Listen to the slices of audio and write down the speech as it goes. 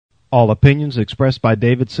All opinions expressed by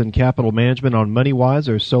Davidson Capital Management on MoneyWise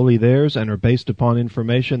are solely theirs and are based upon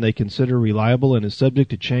information they consider reliable and is subject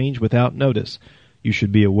to change without notice. You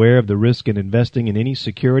should be aware of the risk in investing in any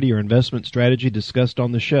security or investment strategy discussed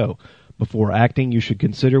on the show. Before acting, you should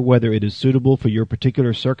consider whether it is suitable for your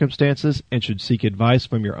particular circumstances and should seek advice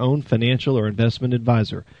from your own financial or investment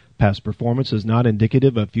advisor. Past performance is not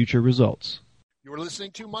indicative of future results. You're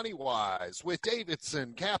listening to MoneyWise with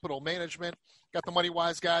Davidson Capital Management. Got the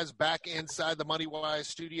MoneyWise guys back inside the MoneyWise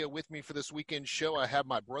studio with me for this weekend show. I have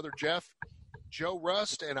my brother Jeff, Joe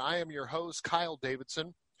Rust, and I am your host, Kyle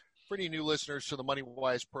Davidson. For any new listeners to the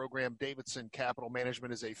MoneyWise program, Davidson Capital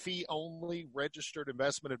Management is a fee-only registered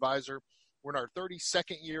investment advisor. We're in our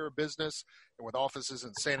 32nd year of business, and with offices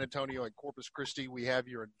in San Antonio and Corpus Christi, we have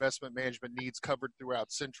your investment management needs covered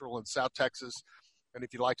throughout Central and South Texas. And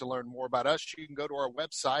if you'd like to learn more about us, you can go to our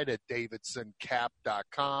website at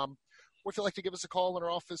davidsoncap.com. Or if you'd like to give us a call in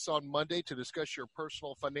our office on Monday to discuss your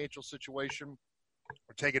personal financial situation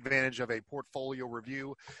or take advantage of a portfolio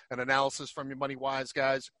review and analysis from your MoneyWise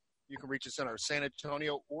guys, you can reach us in our San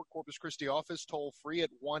Antonio or Corpus Christi office, toll free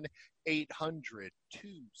at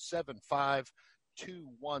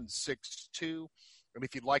 1-800-275-2162. And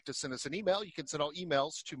if you'd like to send us an email, you can send all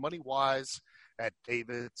emails to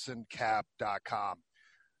moneywise@davidsoncap.com.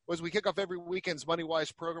 Well, as we kick off every weekend's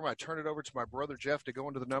MoneyWise program, I turn it over to my brother Jeff to go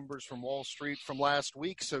into the numbers from Wall Street from last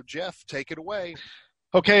week. So, Jeff, take it away.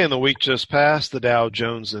 Okay, in the week just passed, the Dow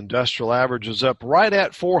Jones Industrial Average was up right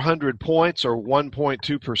at 400 points or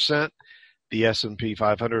 1.2%. The S&P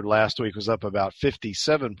 500 last week was up about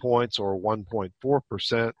 57 points or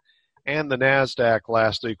 1.4%. And the NASDAQ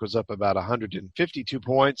last week was up about 152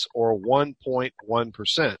 points or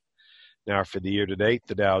 1.1%. Now, for the year-to-date,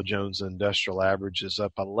 the Dow Jones Industrial Average is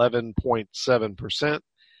up 11.7%.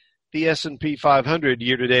 The S&P 500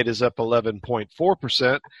 year-to-date is up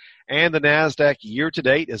 11.4%. And the NASDAQ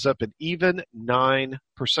year-to-date is up an even 9%.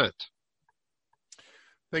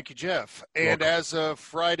 Thank you, Jeff. And as of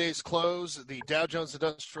Friday's close, the Dow Jones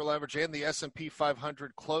Industrial Average and the S&P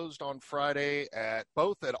 500 closed on Friday at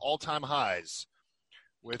all-time highs,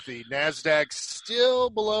 with the NASDAQ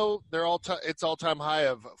still below their its all-time high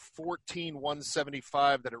of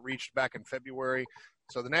 14,175 that it reached back in February.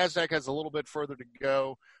 So the NASDAQ has a little bit further to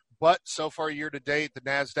go. But so far year-to-date, the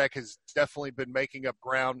NASDAQ has definitely been making up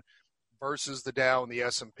ground versus the Dow and the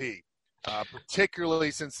S&P,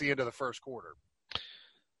 particularly since the end of the first quarter.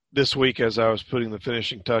 This week, as I was putting the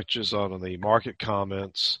finishing touches on the market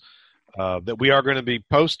comments that we are going to be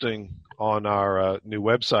posting on our new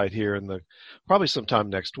website here in probably sometime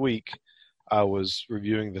next week, I was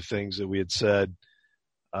reviewing the things that we had said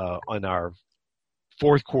on our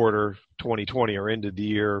fourth quarter 2020 or end of the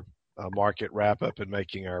year market wrap up and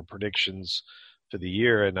making our predictions for the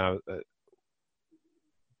year. And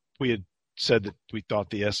we had said that we thought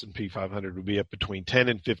the S&P 500 would be up between 10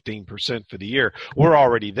 and 15% for the year. We're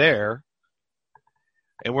already there,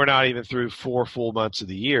 and we're not even through 4 full months of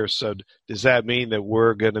the year. So does that mean that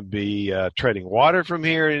we're going to be treading water from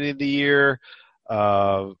here into the year?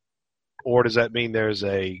 Or does that mean there's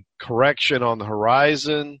a correction on the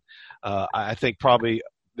horizon? I think probably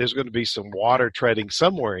there's going to be some water treading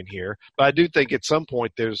somewhere in here. But I do think at some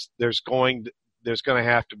point there's going to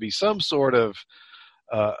have to be some sort of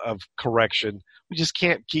correction. We just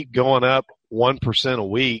can't keep going up 1% a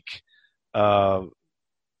week. I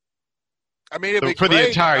mean, it'd be for great. The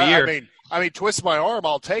entire year. I mean, twist my arm,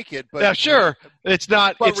 I'll take it. But yeah, sure, it's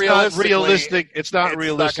not realistic. It's not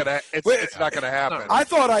realistic. It's not going to happen. I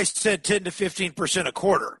thought I said 10 to 15% a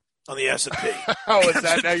quarter on the S&P. Oh, is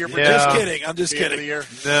that now? You're just kidding. I'm just kidding.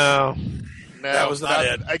 No, that was not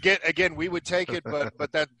it. Again, we would take it,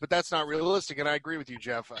 but that's not realistic. And I agree with you,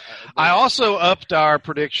 Jeff. I also upped our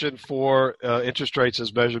prediction for interest rates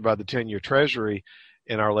as measured by the 10-year Treasury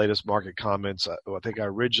in our latest market comments. I think I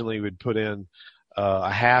originally would put in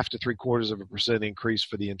a 0.5 to 0.75% increase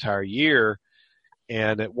for the entire year,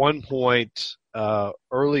 and at one point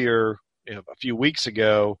earlier, a few weeks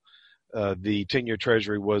ago, the 10-year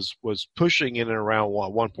Treasury was pushing in and around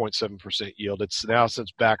 1.7% yield. It's now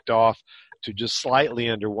since backed off to just slightly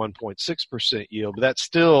under 1.6% yield, but that's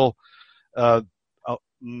still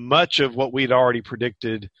much of what we'd already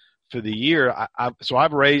predicted for the year. So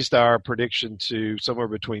I've raised our prediction to somewhere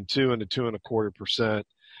between 2 and 2.25%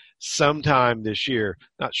 sometime this year.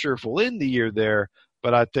 Not sure if we'll end the year there,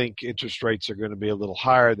 but I think interest rates are going to be a little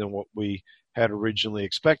higher than what we had originally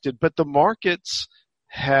expected. But the markets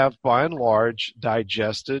have, by and large,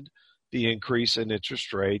 digested the increase in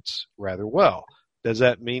interest rates rather well. Does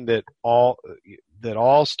that mean that all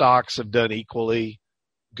stocks have done equally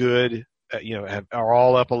good are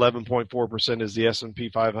all up 11.4% as the S&P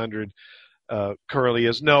 500 currently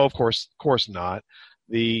is? No, of course not.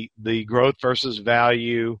 The growth versus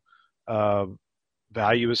value,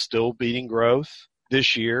 value is still beating growth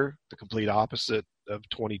this year, the complete opposite of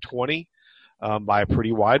 2020, by a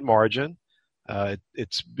pretty wide margin.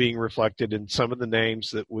 It's being reflected in some of the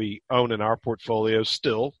names that we own in our portfolio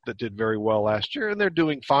still that did very well last year, and they're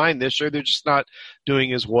doing fine this year. They're just not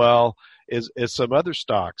doing as well as some other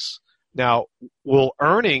stocks. Now, will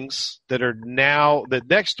earnings that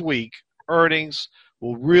next week, earnings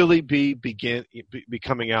will really be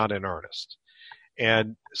coming out in earnest.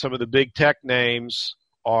 And some of the big tech names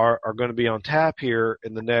are going to be on tap here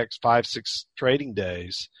in the next 5-6 trading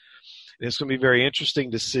days. And it's going to be very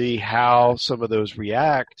interesting to see how some of those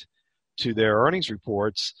react to their earnings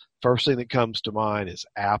reports. First thing that comes to mind is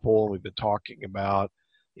Apple. We've been talking about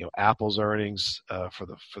Apple's earnings for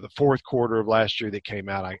the fourth quarter of last year that came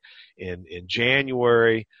out in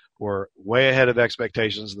January were way ahead of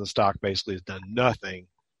expectations, and the stock basically has done nothing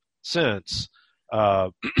since.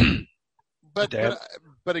 But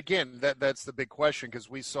again, that's the big question, because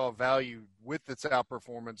we saw value with its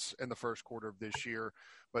outperformance in the first quarter of this year.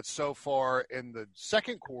 But so far in the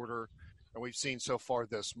second quarter, and we've seen so far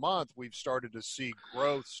this month, we've started to see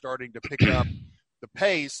growth starting to pick up the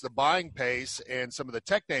pace, the buying pace, and some of the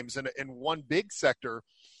tech names. And one big sector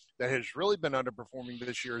that has really been underperforming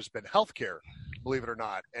this year has been healthcare, believe it or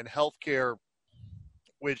not. And healthcare,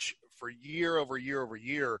 which for year over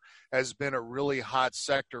year has been a really hot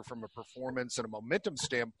sector from a performance and a momentum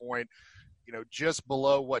standpoint, just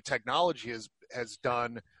below what technology has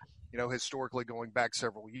done, historically going back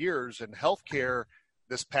several years. And healthcare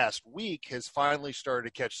this past week has finally started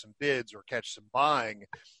to catch some bids or catch some buying,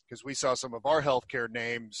 because we saw some of our healthcare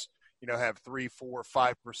names, have 3, 4,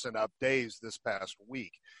 5% up days this past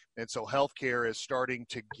week. And so healthcare is starting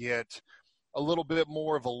to get a little bit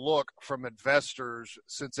more of a look from investors,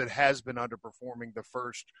 since it has been underperforming the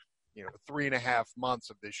first, 3.5 months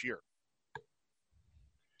of this year.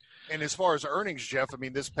 And as far as earnings, Jeff, I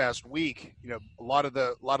mean, this past week, a lot of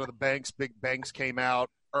the big banks came out.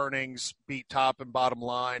 Earnings beat top and bottom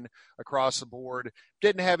line across the board.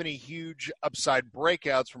 Didn't have any huge upside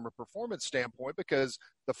breakouts from a performance standpoint, because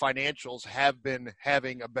the financials have been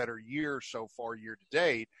having a better year so far year to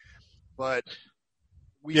date. But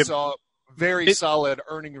we saw very solid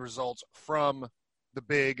earning results from the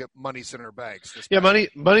big money center banks.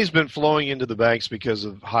 Money's been flowing into the banks because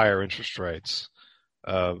of higher interest rates.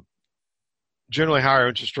 Generally, higher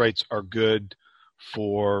interest rates are good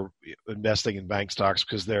for investing in bank stocks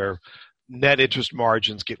because their net interest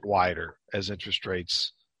margins get wider as interest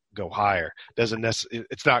rates go higher.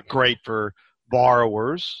 It's not great for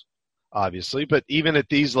borrowers, obviously, but even at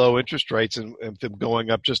these low interest rates and them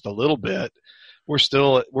going up just a little bit, we're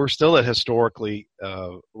still at historically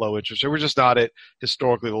low interest. We're just not at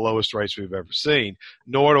historically the lowest rates we've ever seen.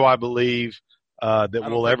 Nor do I believe that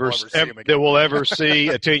we'll ever see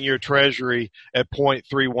a 10-year Treasury at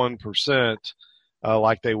 0.31%.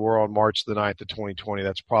 Like they were on March the 9th of 2020.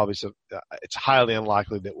 That's probably it's highly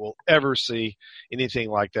unlikely that we'll ever see anything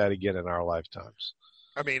like that again in our lifetimes.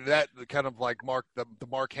 I mean, that kind of like the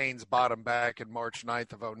Mark Haynes bottom back in March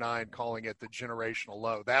 9th of 2009, calling it the generational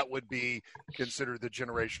low. That would be considered the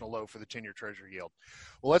generational low for the 10-year Treasury yield.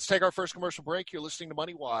 Well, let's take our first commercial break. You're listening to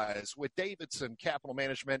Money Wise with Davidson Capital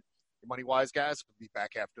Management. Your Money Wise guys will be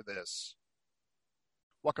back after this.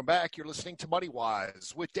 Welcome back. You're listening to Money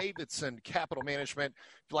Wise with Davidson Capital Management. If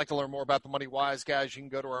you'd like to learn more about the Money Wise guys, you can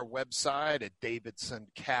go to our website at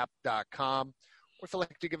davidsoncap.com. Or if you'd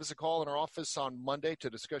like to give us a call in our office on Monday to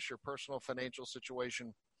discuss your personal financial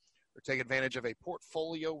situation or take advantage of a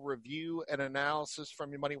portfolio review and analysis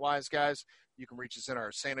from your Money Wise guys, you can reach us in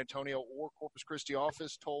our San Antonio or Corpus Christi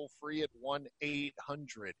office, toll free at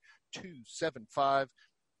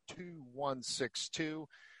 1-800-275-2162.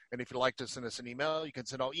 And if you'd like to send us an email, you can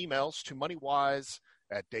send all emails to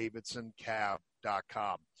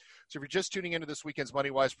moneywise@davidsoncap.com. So if you're just tuning into this weekend's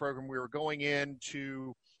Money Wise program, we were going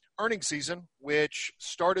into earnings season, which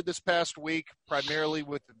started this past week primarily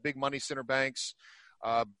with the big money center banks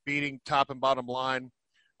beating top and bottom line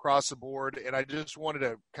across the board. And I just wanted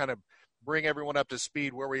to kind of bring everyone up to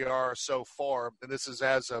speed where we are so far. And this is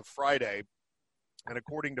as of Friday. And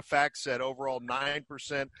according to FactSet, overall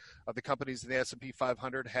 9% of the companies in the S&P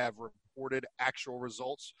 500 have reported actual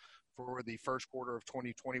results for the first quarter of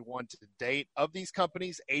 2021 to date. Of these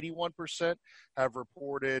companies, 81% have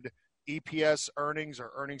reported EPS earnings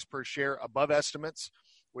or earnings per share above estimates,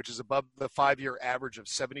 which is above the 5-year average of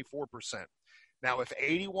 74%. Now, if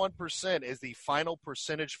 81% is the final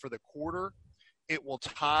percentage for the quarter, it will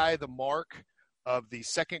tie the mark of the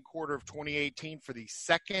second quarter of 2018 for the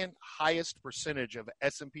second highest percentage of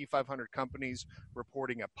S&P 500 companies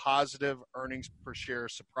reporting a positive earnings per share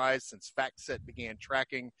surprise since FactSet began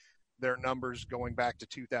tracking their numbers going back to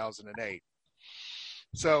 2008.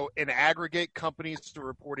 So in aggregate, companies are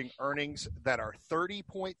reporting earnings that are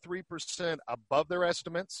 30.3% above their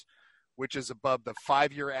estimates, which is above the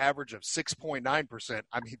 5-year average of 6.9%.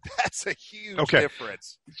 I mean, that's a huge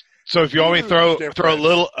difference. So if you want me to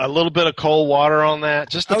throw a little bit of cold water on that,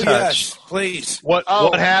 just a touch. Yes, please. What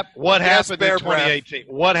happened in 2018?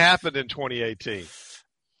 Breath. What happened in 2018?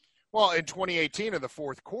 Well, in 2018, in the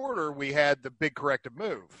fourth quarter, we had the big corrective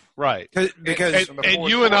move. Right. Because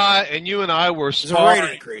you and I were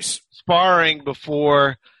sparring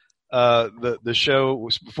before the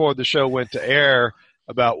show went to air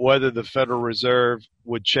about whether the Federal Reserve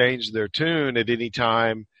would change their tune at any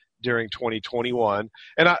time during 2021.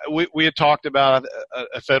 And we had talked about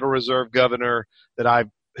a Federal Reserve governor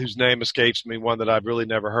whose name escapes me, one that I've really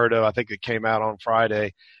never heard of. I think it came out on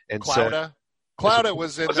Friday and Clouda? Clouda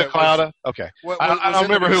was in. Was it Clouda? Okay. I don't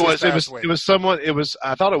remember who it was. It was someone.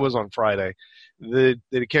 I thought it was on Friday. That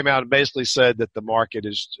it came out and basically said that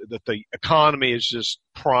the economy is just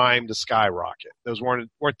primed to skyrocket. Those weren't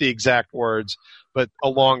the exact words, but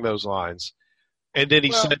along those lines. And then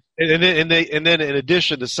he said, and then in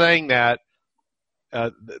addition to saying that,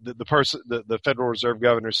 the Federal Reserve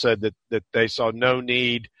governor said that they saw no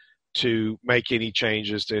need to make any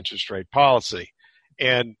changes to interest rate policy,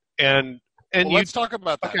 and let's talk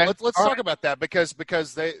about that. Okay. Let's talk about that because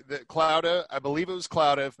Clouda, I believe it was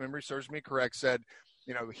Clouda, if memory serves me correct, said,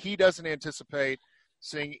 he doesn't anticipate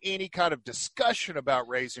seeing any kind of discussion about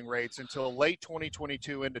raising rates until late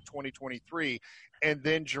 2022 into 2023. And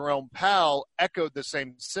then Jerome Powell echoed the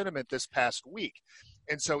same sentiment this past week.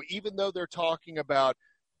 And so even though they're talking about,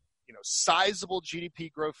 sizable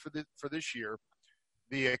GDP growth for this year,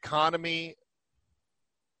 the economy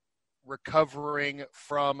recovering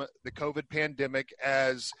from the COVID pandemic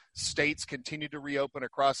as states continue to reopen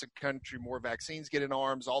across the country, more vaccines get in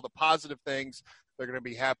arms, all the positive things that are going to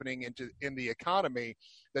be happening in the economy,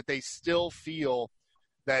 that they still feel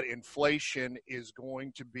that inflation is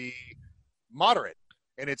going to be moderate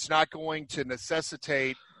and it's not going to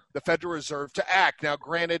necessitate the Federal Reserve to act. Now,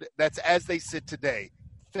 granted, that's as they sit today.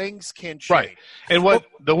 Things can change. Right. And what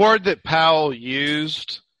the word that Powell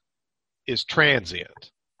used is transient.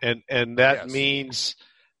 And that means,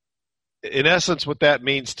 in essence, what that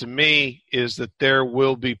means to me is that there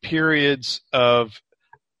will be periods of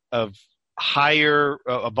higher,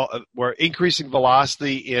 where increasing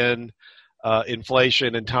velocity in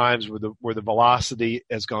inflation and times where the velocity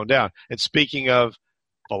has gone down. And speaking of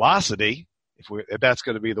velocity, if that's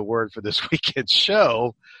going to be the word for this weekend's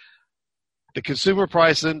show, the Consumer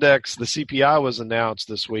Price Index, the CPI, was announced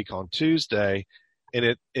this week on Tuesday.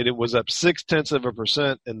 And it was up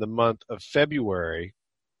 0.6% in the month of February,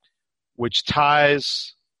 which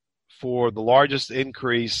ties for the largest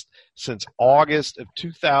increase since August of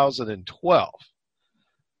 2012.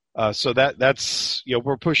 So that's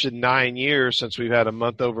we're pushing 9 years since we've had a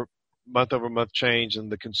month over month change in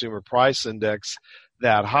the Consumer Price Index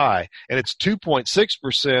that high, and it's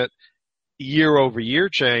 2.6% year over year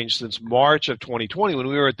change since March of 2020 when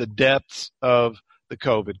we were at the depths of the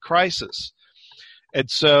COVID crisis. And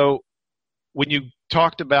so when you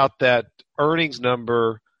talked about that earnings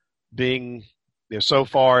number being so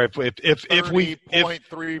far, if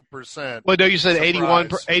 30.3%. Well, no, you said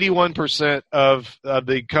 81% of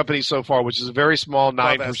the companies so far, which is a very small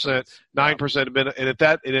 9%. 9% have been, and if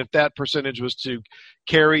that percentage was to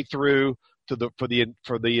carry through for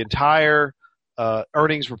the entire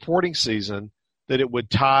earnings reporting season, that it would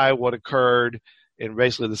tie what occurred in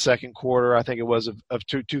basically the second quarter, I think it was, of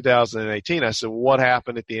 2018. I said, well, what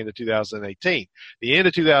happened at the end of 2018? The end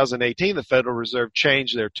of 2018, the Federal Reserve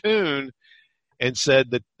changed their tune and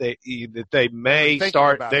said that they may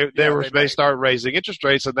start start raising interest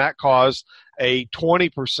rates, and that caused a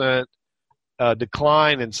 20%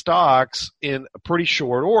 decline in stocks in a pretty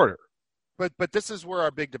short order. But this is where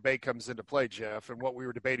our big debate comes into play, Jeff, and what we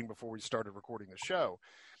were debating before we started recording the show.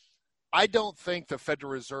 I don't think the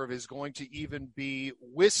Federal Reserve is going to even be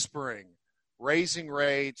whispering raising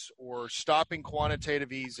rates or stopping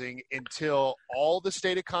quantitative easing until all the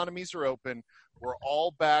state economies are open. We're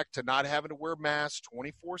all back to not having to wear masks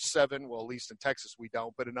 24/7. Well, at least in Texas we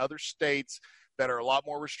don't, but in other states that are a lot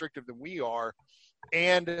more restrictive than we are,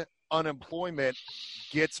 and unemployment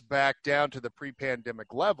gets back down to the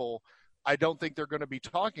pre-pandemic level. I don't think they're going to be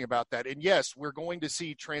talking about that. And yes, we're going to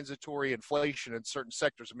see transitory inflation in certain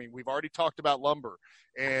sectors. I mean, we've already talked about lumber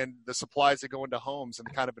and the supplies that go into homes and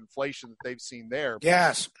the kind of inflation that they've seen there.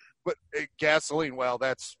 Yes. But gasoline, well,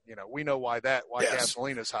 that's, we know why Yes.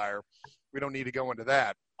 gasoline is higher. We don't need to go into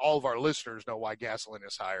that. All of our listeners know why gasoline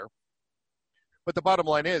is higher. But the bottom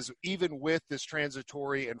line is, even with this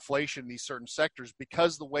transitory inflation in these certain sectors,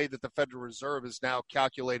 because the way that the Federal Reserve is now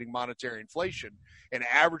calculating monetary inflation and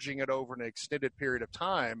averaging it over an extended period of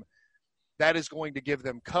time, that is going to give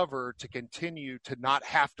them cover to continue to not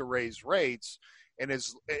have to raise rates. And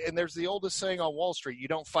there's the oldest saying on Wall Street, you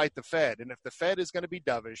don't fight the Fed. And if the Fed is going to be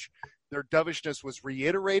dovish, their dovishness was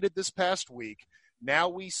reiterated this past week. Now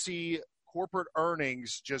we see corporate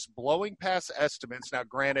earnings just blowing past estimates. Now,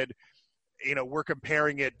 granted, we're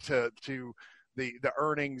comparing it to the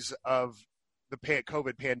earnings of the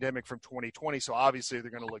COVID pandemic from 2020, so obviously they're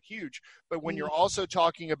going to look huge. But when you're also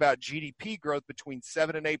talking about GDP growth between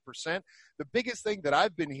 7 and 8%, the biggest thing that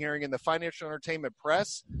I've been hearing in the financial entertainment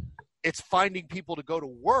press, it's finding people to go to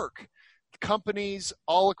work. Companies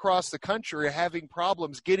all across the country are having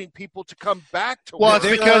problems getting people to come back to work. Well, it's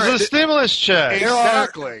because of the stimulus check.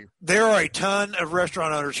 Exactly. There are a ton of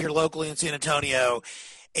restaurant owners here locally in San Antonio,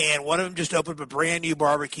 and one of them just opened up a brand new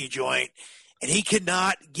barbecue joint, and he could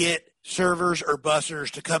not get servers or bussers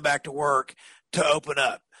to come back to work to open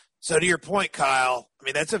up. So to your point, Kyle, I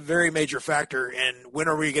mean, that's a very major factor. And when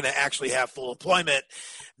are we going to actually have full employment?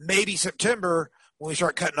 Maybe September, when we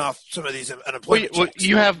start cutting off some of these unemployment checks.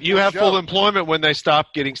 You have full employment when they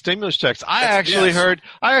stop getting stimulus checks. I actually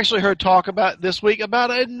heard talk about this week about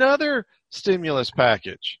another stimulus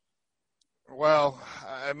package. Well,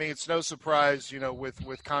 I mean, it's no surprise,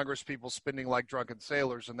 with Congress people spending like drunken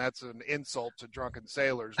sailors, and that's an insult to drunken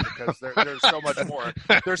sailors because there's so much more.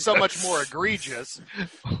 There's so much more egregious.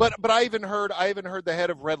 But I even heard the head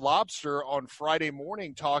of Red Lobster on Friday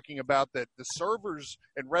morning talking about that the servers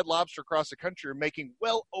in Red Lobster across the country are making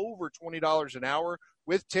well over $20 an hour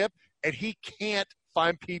with tip, and he can't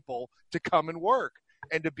find people to come and work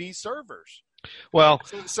and to be servers. Well,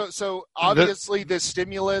 so obviously this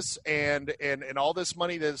stimulus and all this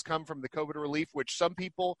money that has come from the COVID relief, which some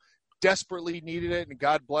people desperately needed it, and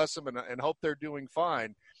God bless them, and hope they're doing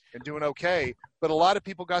fine and doing okay. But a lot of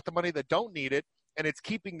people got the money that don't need it, and it's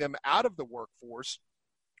keeping them out of the workforce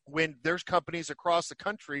when there's companies across the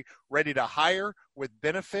country ready to hire with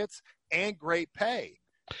benefits and great pay.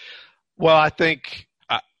 Well, I think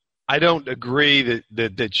I don't agree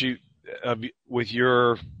that you with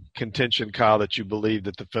your contention, Kyle, that you believe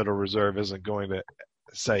that the Federal Reserve isn't going to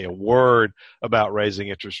say a word about raising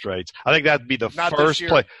interest rates. I think that'd be the first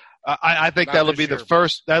place. I think that'll be the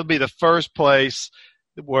first. That'll be the first place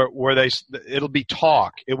where it'll be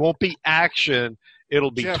talk. It won't be action.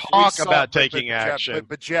 It'll be talk about taking action.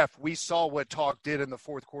 But Jeff, we saw what talk did in the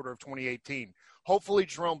fourth quarter of 2018. Hopefully,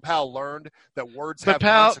 Jerome Powell learned that words have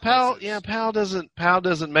consequences. Powell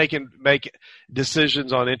doesn't make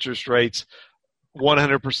decisions on interest rates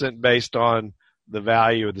 100% based on the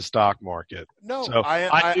value of the stock market. No, so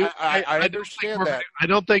I understand that. I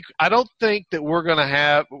don't think that we're going to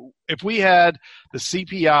have, if we had the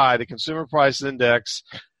CPI, the Consumer Price Index,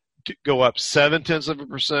 go up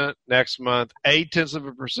 0.7% next month,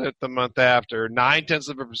 0.8% the month after,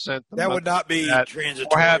 0.9% that would not be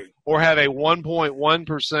transitory. Or have a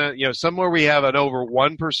 1.1%, somewhere we have an over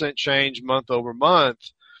 1% change month over month.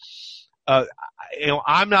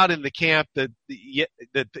 I'm not in the camp that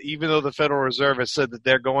even though the Federal Reserve has said that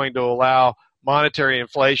they're going to allow monetary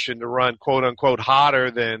inflation to run quote unquote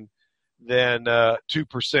hotter than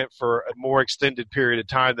 2% for a more extended period of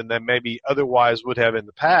time than they maybe otherwise would have in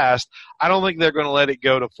the past, I don't think they're going to let it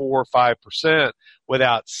go to 4 or 5%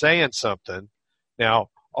 without saying something. Now,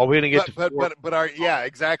 are we going to get to 4?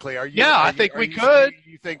 Exactly. I think we could.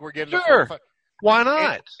 You think we're getting sure? To 4 or 5? Why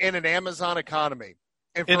not? In an Amazon economy.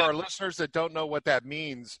 And for our listeners that don't know what that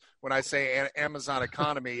means when I say Amazon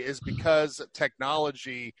economy is because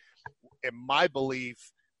technology, in my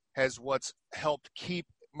belief, has what's helped keep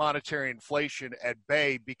monetary inflation at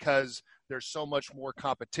bay because there's so much more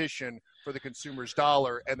competition for the consumer's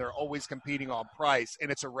dollar and they're always competing on price,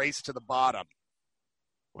 and it's a race to the bottom.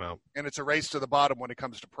 And it's a race to the bottom when it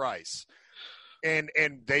comes to price. And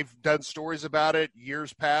they've done stories about it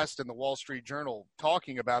years past in the Wall Street Journal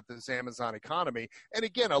talking about this Amazon economy. And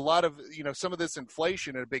again, a lot of, some of this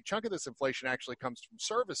inflation and a big chunk of this inflation actually comes from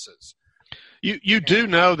services. You do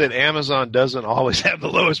know that Amazon doesn't always have the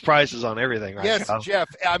lowest prices on everything, right? Yes, Kyle? Jeff.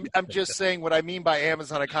 I'm just saying what I mean by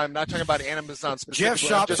Amazon economy. I'm not talking about Amazon specifically. Jeff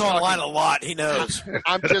shops online a lot. He knows.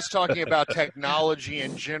 I'm just talking about technology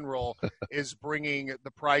in general is bringing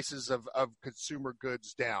the prices of consumer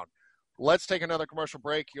goods down. Let's take another commercial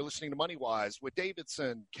break. You're listening to Money Wise with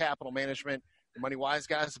Davidson Capital Management. The Money Wise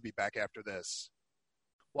guys will be back after this.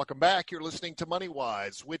 Welcome back. You're listening to Money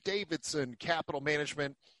Wise with Davidson Capital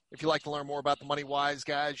Management. If you'd like to learn more about the Money Wise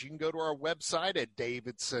guys, you can go to our website at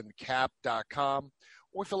davidsoncap.com.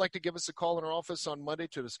 Or if you'd like to give us a call in our office on Monday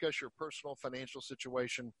to discuss your personal financial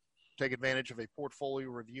situation, take advantage of a portfolio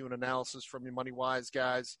review and analysis from your Money Wise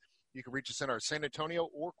guys, you can reach us in our San Antonio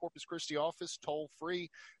or Corpus Christi office toll free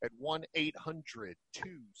at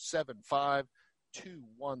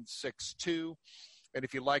 1-800-275-2162. And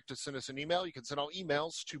if you'd like to send us an email, you can send all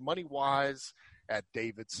emails to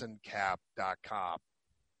moneywise@davidsoncap.com.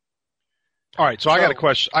 All right, so I got a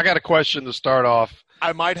question. I got a question to start off.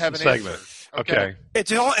 I might have an segment. answer. Okay.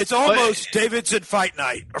 It's almost Davidson Fight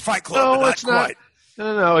Night or Fight Club. No, but it's not not. quite.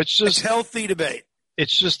 No. It's It's just. healthy debate.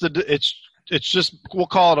 It's just It's just. We'll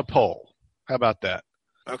call it a poll. How about that?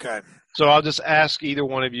 Okay. So I'll just ask either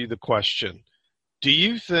one of you the question: do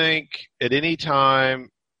you think at any time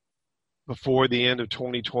before the end of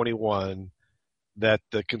 2021 that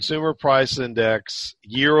the consumer price index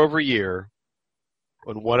year over year,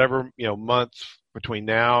 on whatever month between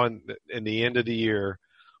now and the end of the year,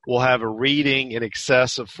 will have a reading in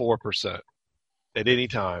excess of 4% at any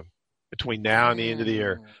time between now and the end of the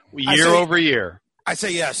year, over year? I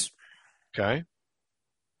say yes. Okay.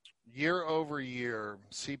 Year over year,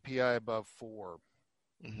 CPI above 4.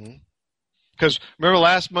 Because remember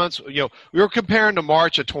last month, we were comparing to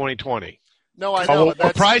March of 2020. No, I know.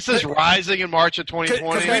 Are prices rising in March of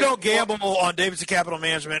 2020? Because we don't gamble on Davidson Capital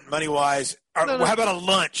Management, Money Wise. No. How about a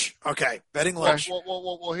lunch? Okay, betting lunch.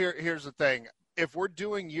 Well, here's the thing. If we're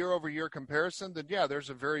doing year-over-year comparison, then, yeah, there's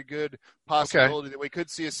a very good possibility that we could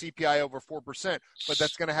see a CPI over 4%, but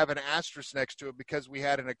that's going to have an asterisk next to it because we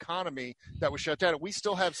had an economy that was shut down. We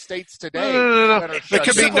still have states today that are shut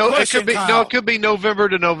down. It could be November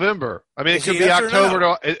to November. I mean, it could be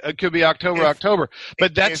October it could be October.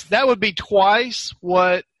 But that would be twice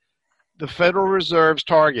what the Federal Reserve's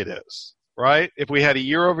target is. Right? If we had a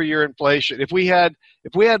year-over-year inflation, if we had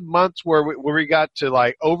months where we got to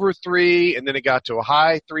like over 3, and then it got to a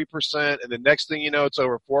high 3%, and the next thing you know, it's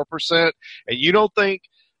over 4%, and you don't think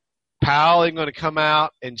Powell is going to come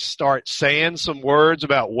out and start saying some words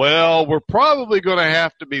about, well, we're probably going to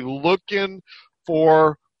have to be looking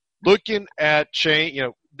at change,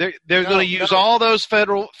 They're going to use all those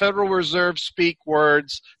Federal Reserve speak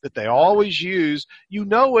words that they always use. You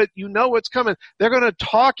know what's coming. They're going to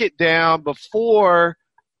talk it down before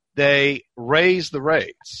they raise the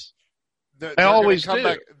rates. They always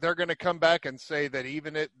do. They're going to come back and say that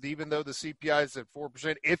even though the CPI is at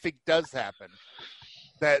 4%, if it does happen,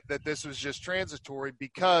 that this was just transitory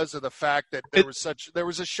because of the fact that there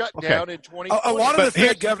was a shutdown in 2020. A lot of the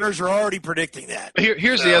Fed governors are already predicting that.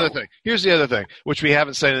 Here's the other thing. Here's the other thing, which we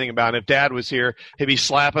haven't said anything about. If Dad was here, he'd be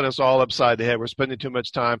slapping us all upside the head. We're spending too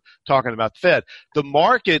much time talking about the Fed. The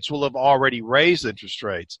markets will have already raised interest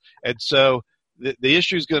rates, and so the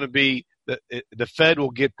issue is going to be that the Fed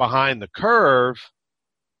will get behind the curve.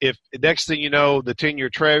 If next thing you know, the 10-year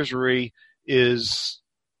Treasury is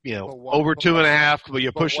over 2.5. But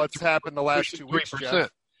you push. What's happened the last 2 weeks, Jeff?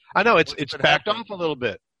 I know it's backed off a little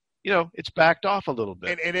bit. It's backed off a little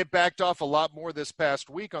bit, and it backed off a lot more this past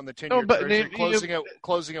week on the 10-year Treasury,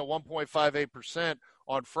 closing at 1.58%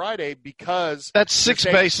 on Friday because that's 6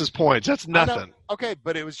 basis points. That's nothing. Okay,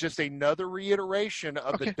 but it was just another reiteration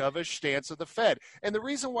of the dovish stance of the Fed. And the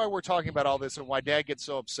reason why we're talking about all this and why Dad gets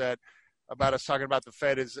so upset about us talking about the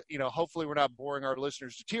Fed is, hopefully we're not boring our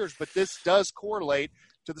listeners to tears, but this does correlate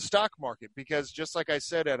to the stock market because just like I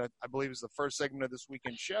said I believe it was the first segment of this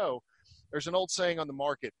weekend show, there's an old saying on the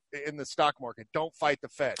market, in the stock market, don't fight the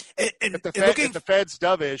Fed. If the Fed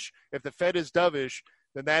is dovish,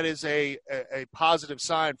 then that is a positive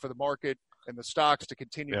sign for the market and the stocks to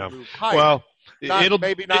continue to move higher. Well,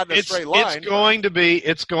 maybe not in a straight line. It's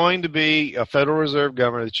going to be a Federal Reserve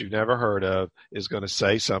governor that you've never heard of is going to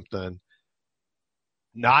say something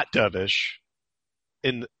not dovish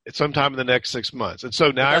sometime in the next 6 months. And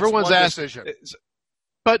so now everyone's asking,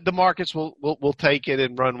 but the markets will take it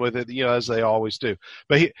and run with it, as they always do.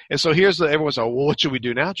 So everyone's like, well, what should we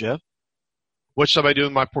do now, Jeff? What should I do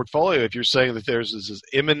in my portfolio? If you're saying that there's this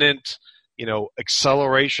imminent,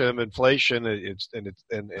 acceleration of inflation and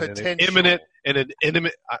an imminent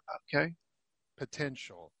okay.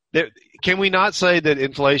 Potential. Can we not say that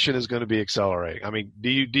inflation is going to be accelerating? I mean, do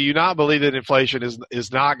you not believe that inflation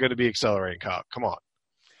is not going to be accelerating, Kyle? Come on.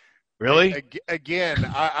 Really?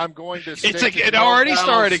 Again, I'm going to. It already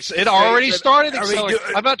started. It already started accelerating.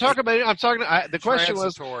 I'm not talking about it. I'm talking. The question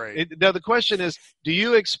was. The question is, do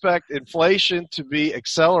you expect inflation to be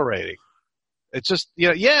accelerating? It's just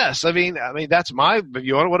yes. I mean that's my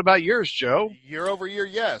view on it. What about yours, Joe? Year over year,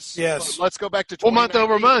 yes. Yes. Let's go back to. Well, month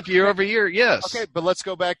over month, year over year, yes. Okay, but let's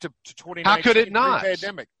go back to 2019. How could it not?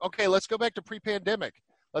 Pre-pandemic. Okay, let's go back to pre-pandemic.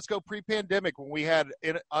 Let's go pre-pandemic when we had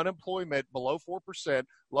unemployment below 4%,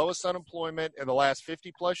 lowest unemployment in the last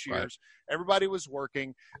 50-plus years. Right. Everybody was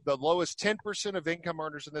working. The lowest 10% of income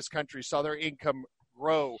earners in this country saw their income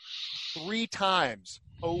grow 3 times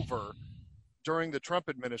over during the Trump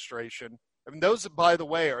administration. I mean, those, by the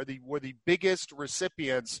way, were the biggest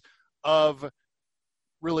recipients of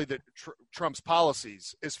really Trump's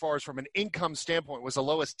policies as far as from an income standpoint. Was the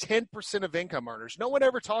lowest 10% of income earners. No one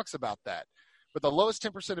ever talks about that. But the lowest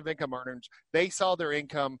 10% of income earners, they saw their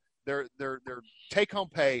income, their take-home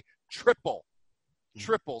pay triple.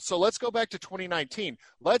 So let's go back to 2019.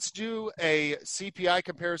 Let's do a CPI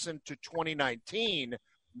comparison to 2019,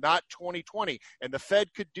 not 2020. And the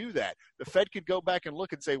Fed could do that. The Fed could go back and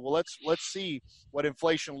look and say, well, let's see what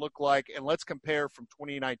inflation looked like, and let's compare from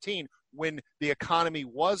 2019 when the economy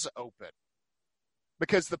was open.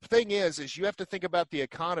 Because the thing is you have to think about the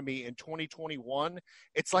economy in 2021.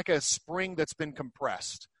 It's like a spring that's been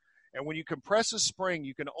compressed. And when you compress a spring,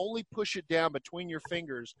 you can only push it down between your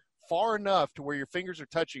fingers far enough to where your fingers are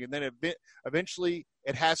touching, and then eventually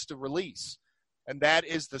it has to release. And that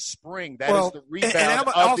is the spring. That is the rebound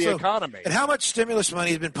of the economy. And how much stimulus money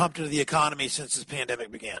has been pumped into the economy since this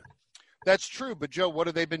pandemic began? That's true. But, Joe, what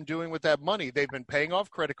have they been doing with that money? They've been paying off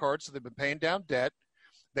credit cards, so they've been paying down debt.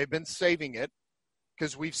 They've been saving it.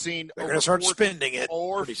 Because we've seen they're going to start spending it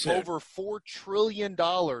over $4 trillion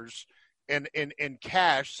in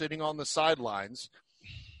cash sitting on the sidelines,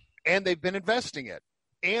 and they've been investing it.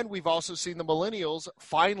 And we've also seen the millennials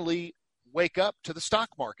finally wake up to the stock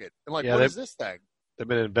market and what is this thing? They've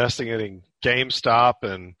been investing it in GameStop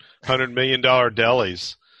and $100 million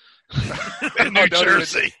delis in New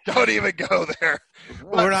Jersey. Don't even go there.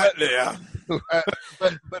 We're not there.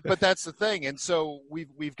 But that's the thing, and so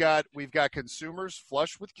we've got consumers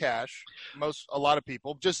flush with cash. A lot of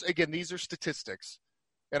people. Just again, these are statistics,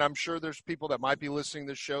 and I'm sure there's people that might be listening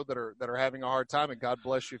to this show that are having a hard time, and God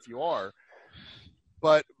bless you if you are.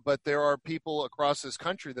 But there are people across this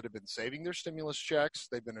country that have been saving their stimulus checks.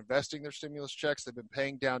 They've been investing their stimulus checks. They've been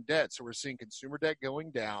paying down debt. So we're seeing consumer debt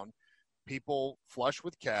going down. People flush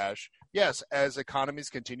with cash. Yes, as economies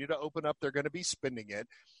continue to open up, they're going to be spending it.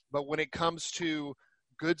 But when it comes to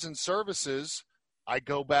goods and services, I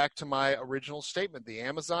go back to my original statement. The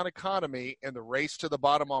Amazon economy and the race to the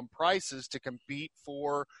bottom on prices to compete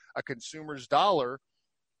for a consumer's dollar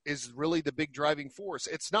is really the big driving force.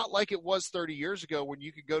 It's not like it was 30 years ago when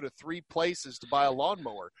you could go to 3 places to buy a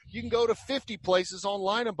lawnmower. You can go to 50 places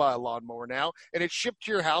online and buy a lawnmower now, and it's shipped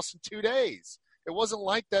to your house in 2 days. It wasn't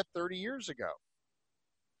like that 30 years ago.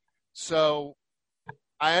 So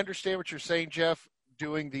I understand what you're saying, Jeff,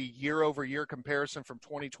 doing the year-over-year comparison from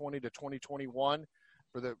 2020 to 2021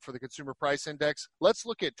 for the Consumer Price Index. Let's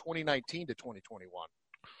look at 2019 to 2021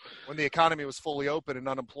 when the economy was fully open and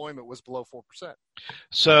unemployment was below 4%.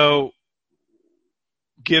 So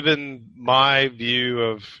given my view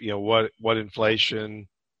of what inflation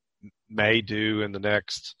may do in the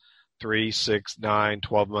next 3, 6, 9,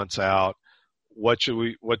 12 months out, what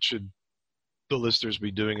should the listeners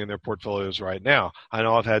be doing in their portfolios right now? I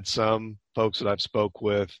know I've had some folks that I've spoke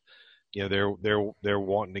with, they're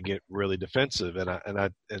wanting to get really defensive, and I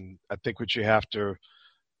think what you have to,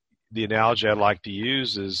 the analogy I'd like to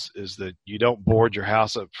use is that you don't board your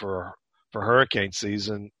house up for hurricane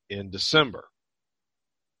season in December,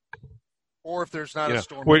 or if there's not a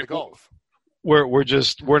storm in the Gulf.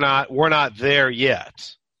 We're not there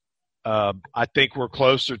yet. I think we're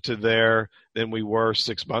closer to there than we were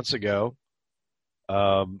 6 months ago.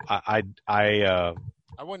 Some of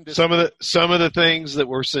the things that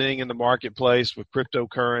we're seeing in the marketplace with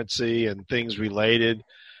cryptocurrency and things related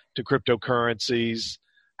to cryptocurrencies,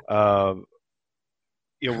 right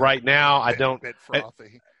now I don't. Bit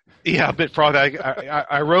frothy. A bit frothy.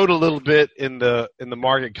 I wrote a little bit in the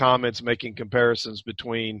market comments making comparisons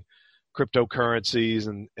between cryptocurrencies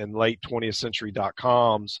and late 20th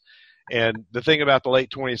century.coms. And the thing about the late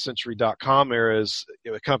 20th century.com era is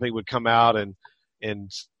a company would come out and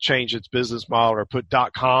change its business model or put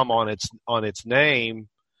 .com on its name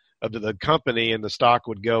of the company, and the stock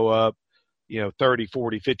would go up, 30,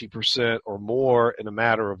 40, 50% or more in a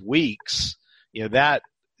matter of weeks. That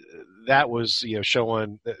was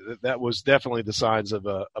showing that was definitely the signs of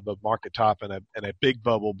a market top and a big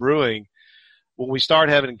bubble brewing. When we start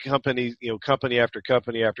having companies, company after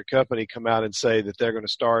company after company come out and say that they're going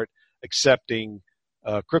to start accepting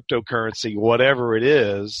cryptocurrency, whatever it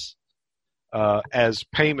is, as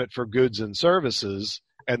payment for goods and services,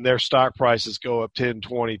 and their stock prices go up 10,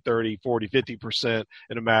 20, 30, 40, 50%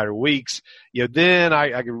 in a matter of weeks, then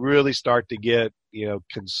I can really start to get,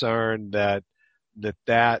 concerned that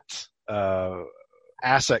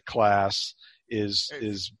asset class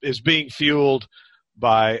is being fueled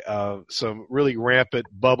by some really rampant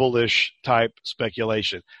bubble-ish type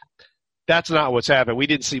speculation. That's not what's happened. We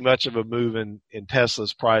didn't see much of a move in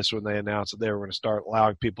Tesla's price when they announced that they were going to start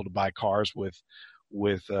allowing people to buy cars with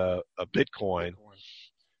a Bitcoin.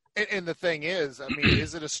 And the thing is, I mean,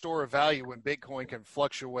 is it a store of value when Bitcoin can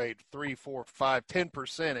fluctuate 3, 4, 5,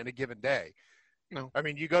 10% in a given day? No. I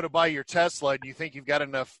mean, you go to buy your Tesla and you think you've got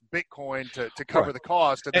enough Bitcoin to cover Right. the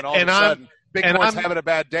cost, and then all of a sudden Bitcoin's having a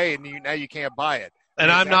bad day, and now you can't buy it.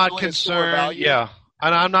 And I'm not really a store of concerned. value? Yeah,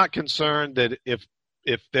 and I'm not concerned that if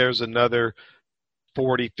there's another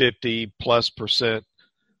 40, 50 plus percent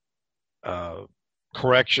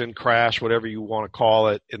correction, crash, whatever you want to call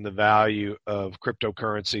it, in the value of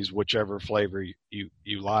cryptocurrencies, whichever flavor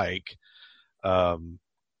you like.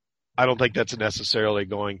 I don't think that's necessarily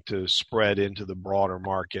going to spread into the broader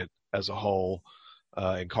market as a whole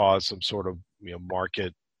and cause some sort of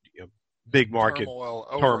market, big market turmoil.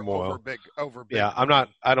 Over big. Yeah, I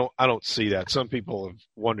don't see that. Some people have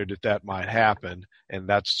wondered if that might happen, and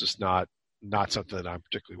that's just not something that I'm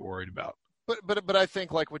particularly worried about. But I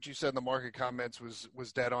think, like what you said in the market comments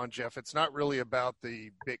was dead on, Jeff. It's not really about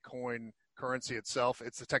the Bitcoin currency itself.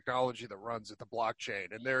 It's the technology that runs it, the blockchain.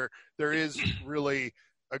 And there is really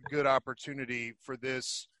a good opportunity for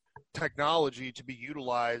this technology to be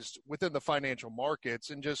utilized within the financial markets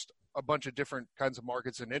and just a bunch of different kinds of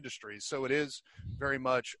markets and industries. So it is very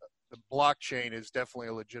much, the blockchain is definitely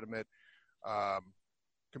a legitimate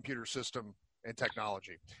computer system and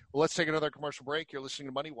technology. Well, let's take another commercial break. You're listening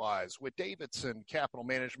to MoneyWise with Davidson Capital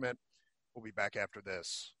Management. We'll be back after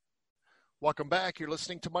this. Welcome back. You're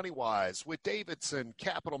listening to MoneyWise with Davidson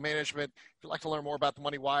Capital Management. If you'd like to learn more about the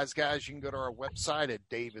MoneyWise guys, you can go to our website at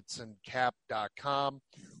davidsoncap.com.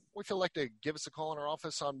 Or if you'd like to give us a call in our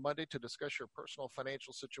office on Monday to discuss your personal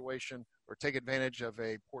financial situation or take advantage of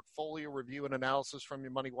a portfolio review and analysis from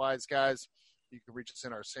your MoneyWise guys, you can reach us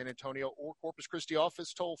in our San Antonio or Corpus Christi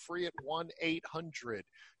office toll free at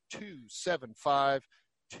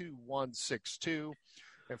 1-800-275-2162.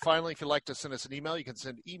 And finally, if you'd like to send us an email, you can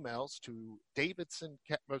send emails to MoneyWise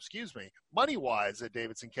at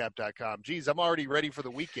davidsoncap.com. Geez, I'm already ready for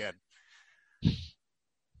the weekend.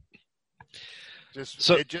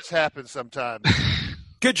 It just happens sometimes.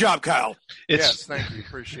 Good job, Kyle. Yes, thank you.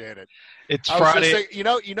 Appreciate it. It's Friday. You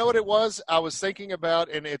know what it was? I was thinking about,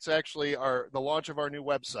 and it's actually the launch of our new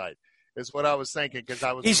website is what I was thinking, because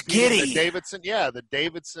I was giddy. The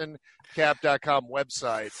DavidsonCap.com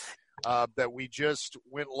website that we just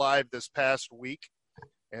went live this past week,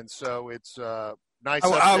 and so it's nice.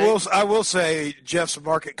 I will say Jeff's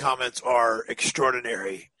market comments are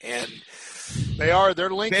extraordinary, and they are.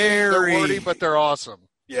 They're lengthy, they're wordy, but they're awesome.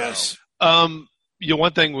 Yes. So.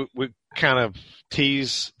 One thing we kind of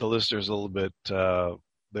tease the listeners a little bit.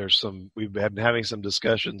 We've been having some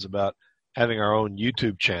discussions about having our own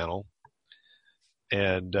YouTube channel,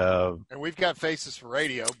 and we've got Faces for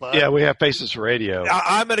Radio. But yeah, we have Faces for Radio.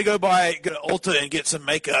 I'm going to go to Ulta and get some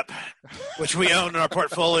makeup, which we own in our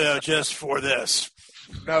portfolio just for this.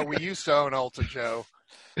 No, we used to own Ulta, Joe.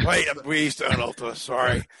 Wait, we used to own Ulta.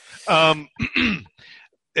 Sorry.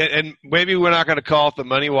 And maybe we're not going to call it the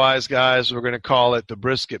MoneyWise guys. We're going to call it the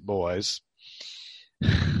Brisket Boys.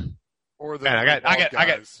 Or the I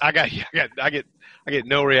get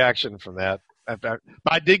no reaction from that.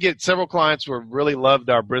 I did get several clients who really loved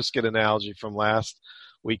our brisket analogy from last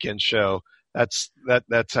weekend's show. That's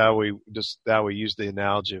how we use the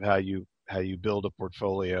analogy of how you build a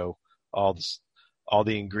portfolio. All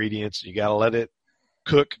the ingredients, you got to let it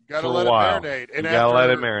cook for a while. Marinate. You got to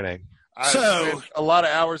let it marinate. I spent a lot of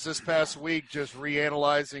hours this past week just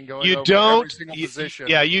reanalyzing, going over every single position.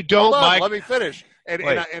 Yeah, you don't. Hold on, let me finish. And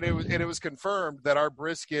it was confirmed that our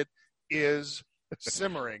brisket is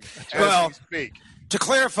simmering as we speak. To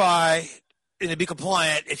clarify and to be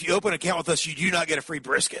compliant, if you open an account with us, you do not get a free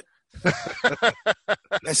brisket.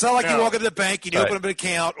 It's not like you walk into the bank and you open up an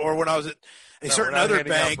account, or when I was at a certain other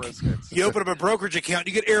bank, you open up a brokerage account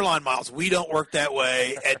and you get airline miles. We don't work that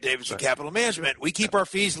way at Davidson Capital Management. We keep our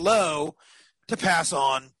fees low to pass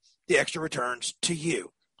on the extra returns to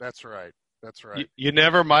you. That's right. You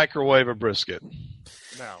never microwave a brisket.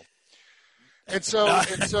 No. And so,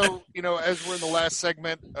 as we're in the last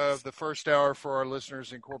segment of the first hour for our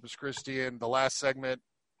listeners in Corpus Christi and the last segment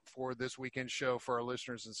for this weekend show for our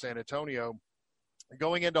listeners in San Antonio,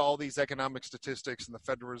 going into all these economic statistics and the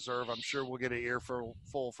Federal Reserve, I'm sure we'll get an earful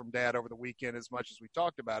from Dad over the weekend as much as we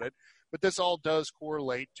talked about it. But this all does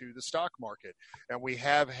correlate to the stock market. And we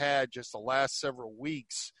have had just the last several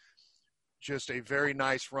weeks just a very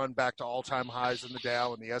nice run back to all-time highs in the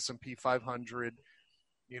Dow and the S&P 500.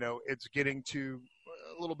 It's getting to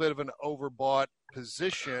a little bit of an overbought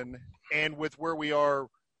position, and with where we are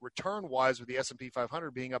return-wise with the S&P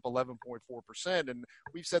 500 being up 11.4%, and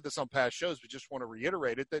we've said this on past shows, but just want to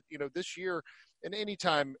reiterate it, that, this year and any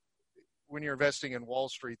time when you're investing in Wall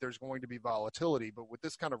Street, there's going to be volatility. But with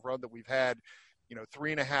this kind of run that we've had,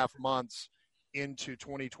 3.5 months into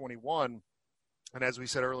 2021, and as we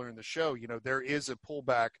said earlier in the show, there is a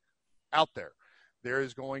pullback out there. There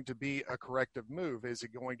is going to be a corrective move. Is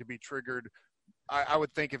it going to be triggered? I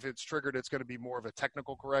would think if it's triggered, it's going to be more of a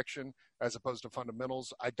technical correction as opposed to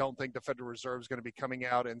fundamentals. I don't think the Federal Reserve is going to be coming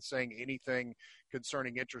out and saying anything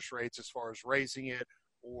concerning interest rates as far as raising it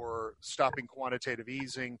or stopping quantitative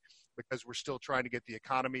easing, because we're still trying to get the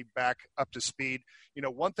economy back up to speed.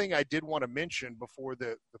 One thing I did want to mention before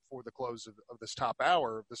the close of this top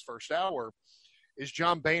hour, this first hour, is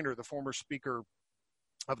John Boehner, the former Speaker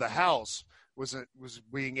of the House, was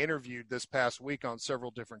being interviewed this past week on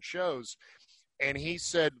several different shows, and he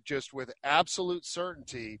said just with absolute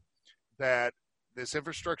certainty that this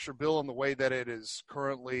infrastructure bill and the way that it is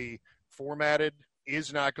currently formatted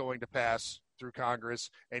is not going to pass through Congress,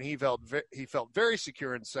 and he felt very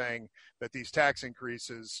secure in saying that these tax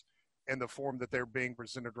increases in the form that they're being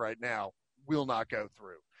presented right now will not go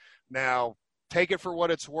through. Now, take it for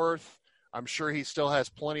what it's worth. I'm sure he still has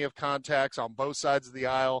plenty of contacts on both sides of the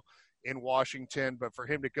aisle in Washington, but for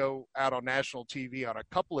him to go out on national TV on a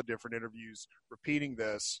couple of different interviews repeating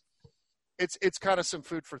this, it's kind of some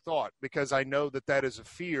food for thought, because I know that is a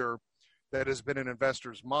fear that has been in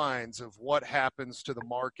investors' minds of what happens to the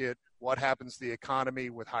market, what happens to the economy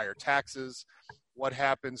with higher taxes, what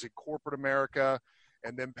happens in corporate America,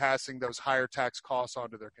 and then passing those higher tax costs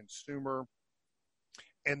onto their consumer,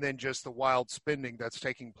 and then just the wild spending that's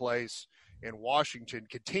taking place in Washington,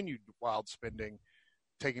 continued wild spending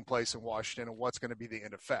taking place in Washington, and what's going to be the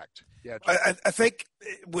end effect. Yeah, I think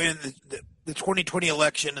when the 2020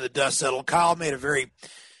 election and the dust settled, Kyle made a very,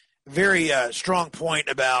 very strong point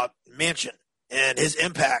about Manchin and his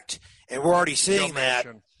impact, and we're already seeing that.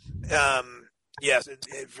 Yes,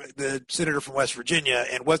 the senator from West Virginia,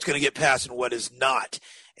 and what's going to get passed and what is not.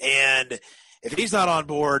 And if he's not on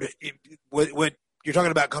board, what you're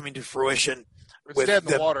talking about coming to fruition, it's dead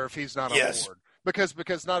in the water if he's not on board.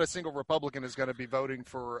 Because not a single Republican is going to be voting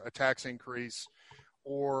for a tax increase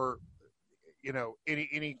or,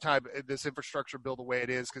 any type of this infrastructure bill the way it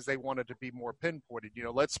is, because they want it to be more pinpointed.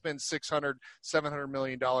 Let's spend $600, $700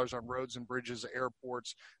 million on roads and bridges,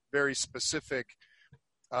 airports, very specific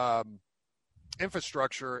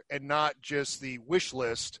infrastructure, and not just the wish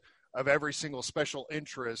list of every single special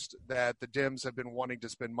interest that the Dems have been wanting to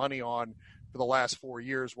spend money on for the last 4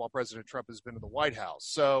 years while President Trump has been in the White House.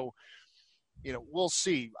 So, we'll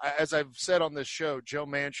see. As I've said on this show, Joe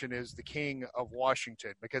Manchin is the king of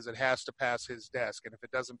Washington because it has to pass his desk. And if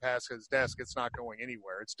it doesn't pass his desk, it's not going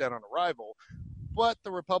anywhere. It's dead on arrival. But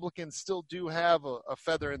the Republicans still do have a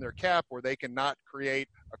feather in their cap where they can not create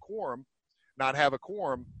a quorum, not have a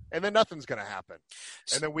quorum, and then nothing's going to happen.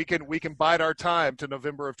 And then we can bide our time to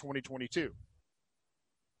November of 2022.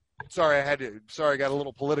 Sorry, I got a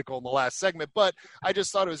little political in the last segment, but I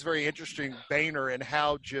just thought it was very interesting, Boehner, and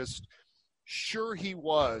how just sure he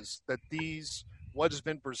was that what has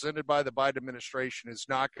been presented by the Biden administration is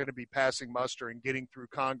not going to be passing muster and getting through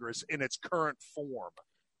Congress in its current form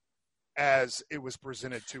as it was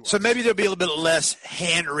presented to us. So maybe there'll be a little bit less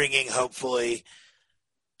hand-wringing, hopefully.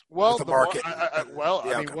 Well, the market.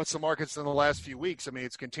 What's the markets in the last few weeks?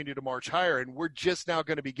 It's continued to march higher, and we're just now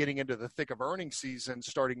going to be getting into the thick of earnings season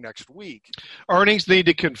starting next week. Earnings need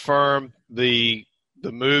to confirm the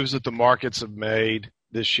moves that the markets have made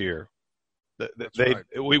this year. Right.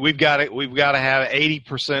 We've got to have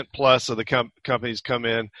 80% plus of the companies come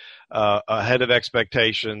in ahead of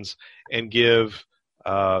expectations and give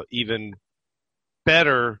even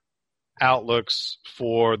better outlooks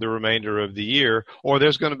for the remainder of the year, or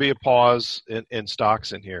there's going to be a pause in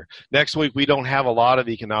stocks in here. Next week, we don't have a lot of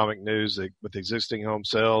economic news with existing home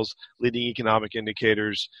sales, leading economic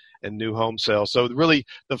indicators, and new home sales. So really,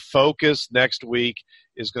 the focus next week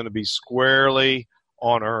is going to be squarely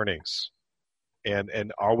on earnings.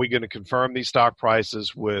 And are we going to confirm these stock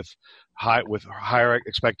prices with higher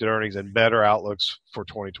expected earnings and better outlooks for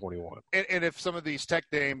 2021? And if some of these tech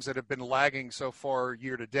names that have been lagging so far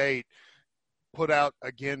year to date put out,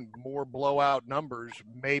 again, more blowout numbers,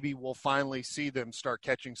 maybe we'll finally see them start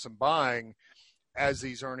catching some buying as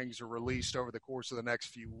these earnings are released over the course of the next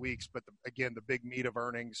few weeks. But again, the big meat of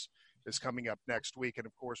earnings is coming up next week. And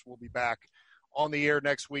of course, we'll be back on the air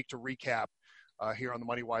next week to recap here on the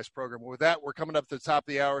Money Wise program. With that, we're coming up to the top of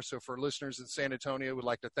the hour. So for listeners in San Antonio, we'd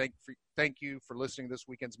like to thank you for listening to this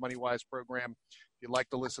weekend's Money Wise program. If you'd like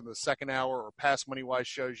to listen to the second hour or past Money Wise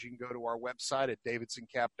shows, you can go to our website at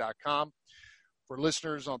davidsoncap.com. For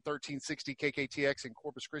listeners on 1360 KKTX in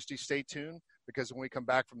Corpus Christi, stay tuned, because when we come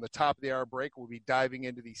back from the top of the hour break, we'll be diving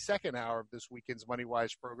into the second hour of this weekend's Money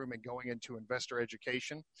Wise program and going into investor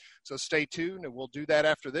education. So stay tuned, and we'll do that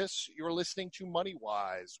after this. You're listening to Money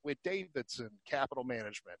Wise with Davidson Capital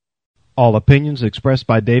Management. All opinions expressed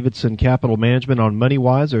by Davidson Capital Management on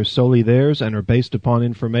MoneyWise are solely theirs and are based upon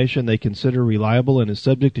information they consider reliable and is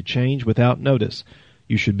subject to change without notice.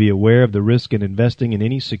 You should be aware of the risk in investing in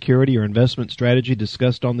any security or investment strategy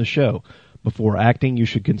discussed on the show. Before acting, you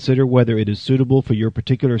should consider whether it is suitable for your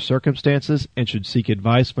particular circumstances and should seek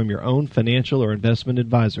advice from your own financial or investment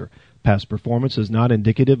advisor. Past performance is not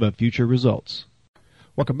indicative of future results.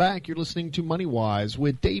 Welcome back. You're listening to Money Wise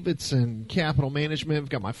with Davidson Capital Management. We've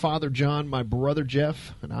got my father, John, my brother,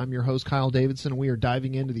 Jeff, and I'm your host, Kyle Davidson. We are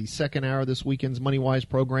diving into the second hour of this weekend's Money Wise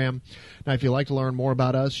program. Now, if you'd like to learn more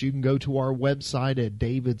about us, you can go to our website at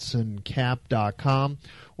davidsoncap.com.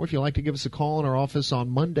 Or if you'd like to give us a call in our office on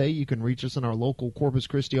Monday, you can reach us in our local Corpus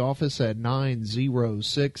Christi office at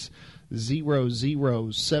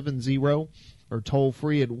 906-0070 or toll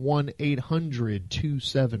free at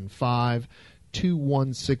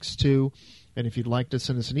 1-800-275-2162. And if you'd like to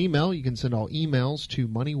send us an email, you can send all emails to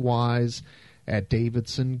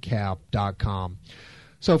moneywise@davidsoncap.com.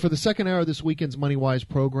 So for the second hour of this weekend's MoneyWise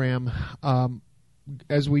program,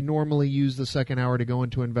 as we normally use the second hour to go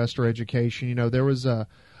into investor education, there was a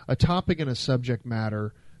topic and a subject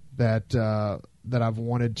matter that I've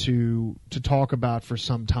wanted to talk about for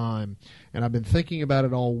some time, and I've been thinking about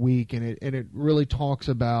it all week, and it really talks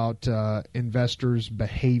about investors'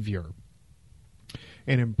 behavior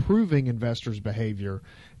and improving investors' behavior.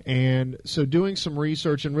 And so doing some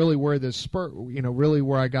research, and really where this really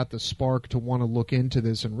where I got the spark to want to look into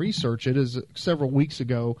this and research it is several weeks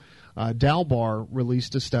ago, Dalbar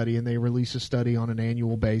released a study, and they release a study on an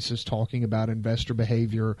annual basis talking about investor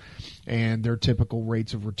behavior and their typical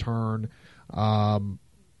rates of return,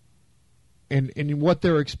 and what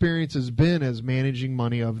their experience has been as managing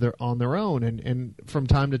money on their own. And from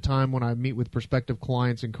time to time, when I meet with prospective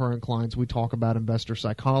clients and current clients, we talk about investor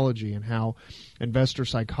psychology and how investor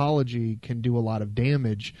psychology can do a lot of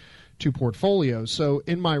damage to portfolios. So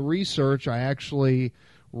in my research, I actually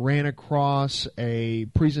ran across a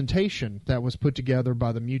presentation that was put together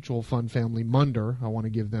by the mutual fund family Munder. I want to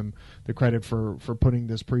give them the credit for putting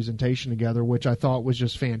this presentation together, which I thought was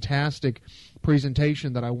just fantastic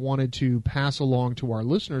presentation that I wanted to pass along to our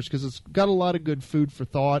listeners because it's got a lot of good food for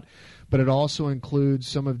thought, but it also includes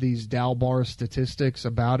some of these Dalbar statistics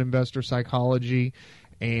about investor psychology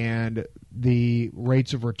and the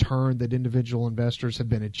rates of return that individual investors have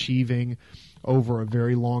been achieving over a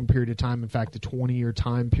very long period of time, in fact, a 20-year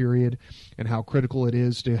time period, and how critical it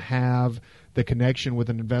is to have the connection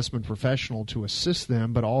with an investment professional to assist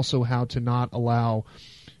them, but also how to not allow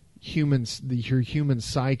your human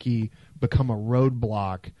psyche become a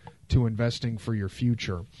roadblock to investing for your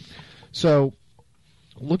future. So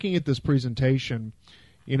looking at this presentation,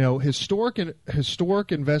 historic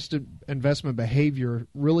investment behavior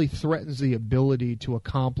really threatens the ability to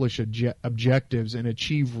accomplish objectives and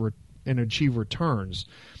achieve returns.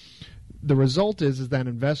 The result is that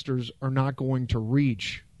investors are not going to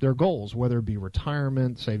reach their goals, whether it be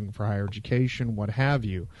retirement, saving for higher education, what have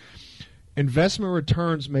you. Investment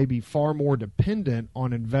returns may be far more dependent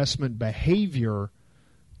on investment behavior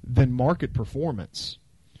than market performance.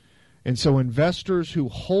 And so investors who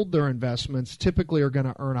hold their investments typically are going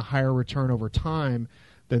to earn a higher return over time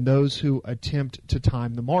than those who attempt to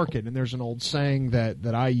time the market. And there's an old saying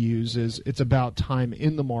that I use is it's about time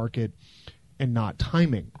in the market and not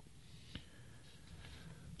timing.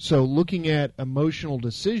 So looking at emotional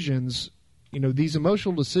decisions, these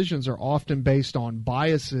emotional decisions are often based on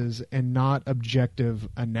biases and not objective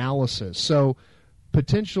analysis. So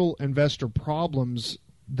potential investor problems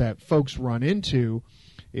that folks run into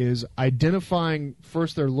is identifying,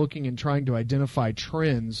 first they're looking and trying to identify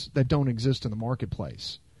trends that don't exist in the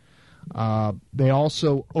marketplace. They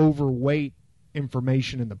also overweight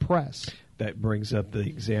information in the press. That brings up the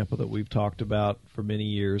example that we've talked about for many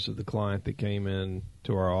years of the client that came in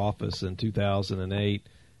to our office in 2008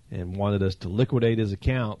 and wanted us to liquidate his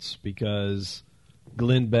accounts because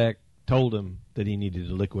Glenn Beck told him that he needed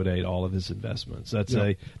to liquidate all of his investments.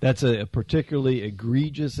 That's a particularly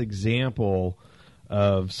egregious example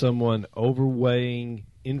of someone overweighing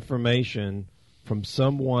information from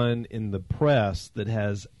someone in the press that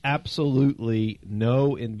has absolutely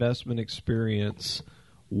no investment experience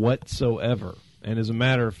whatsoever. and as a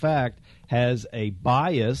matter of fact, has a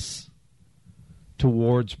bias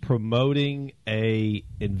towards promoting a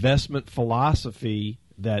investment philosophy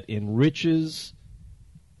that enriches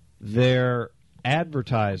their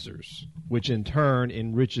advertisers, which in turn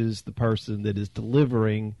enriches the person that is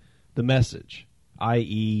delivering the message,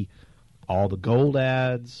 i.e., all the gold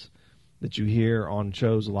ads that you hear on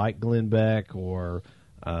shows like Glenn Beck or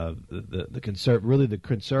the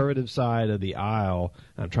conservative side of the aisle.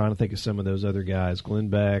 I'm trying to think of some of those other guys, Glenn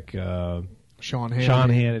Beck, Sean Hannity. Sean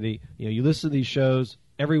Hannity. You listen to these shows,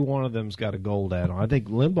 every one of them's got a gold ad on. I think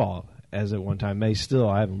Limbaugh, as at one time, may still,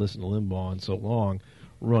 I haven't listened to Limbaugh in so long,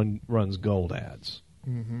 runs gold ads.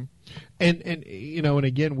 Mm-hmm. And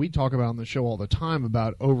again, we talk about on the show all the time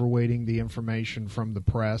about overweighting the information from the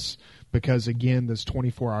press because, again, this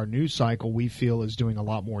 24-hour news cycle we feel is doing a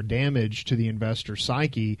lot more damage to the investor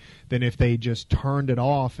psyche than if they just turned it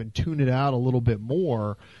off and tuned it out a little bit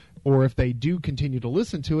more, or if they do continue to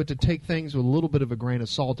listen to it, to take things with a little bit of a grain of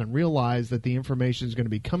salt and realize that the information is going to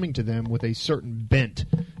be coming to them with a certain bent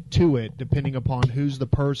to it, depending upon who's the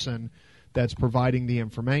person that's providing the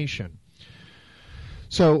information.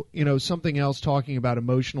 So, something else, talking about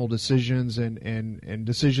emotional decisions and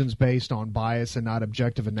decisions based on bias and not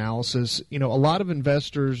objective analysis. A lot of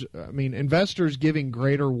investors giving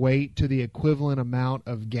greater weight to the equivalent amount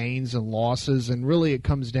of gains and losses. And really it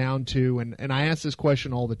comes down to, and I ask this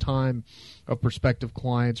question all the time of prospective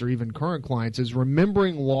clients or even current clients, is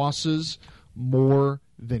remembering losses more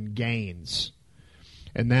than gains.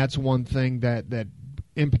 And that's one thing that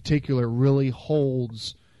in particular really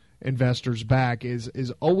holds investors back is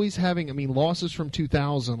always having, losses from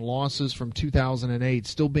 2000, losses from 2008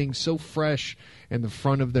 still being so fresh in the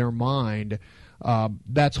front of their mind.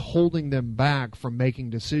 That's holding them back from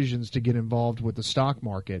making decisions to get involved with the stock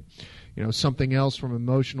market. Something else from an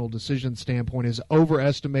emotional decision standpoint is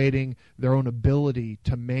overestimating their own ability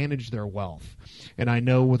to manage their wealth. And I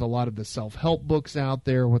know with a lot of the self-help books out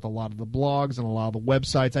there, with a lot of the blogs and a lot of the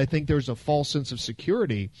websites, I think there's a false sense of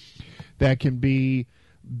security that can be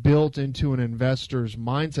built into an investor's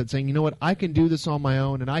mindset, saying, you know what, I can do this on my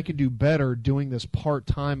own, and I can do better doing this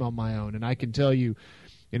part-time on my own. And I can tell you,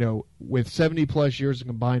 with 70-plus years of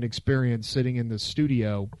combined experience sitting in this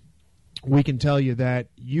studio, we can tell you that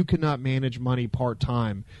you cannot manage money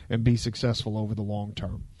part-time and be successful over the long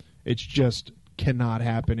term. It's just cannot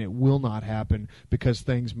happen. It will not happen because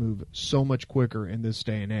things move so much quicker in this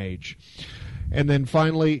day and age. And then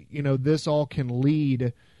finally, this all can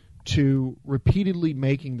lead to repeatedly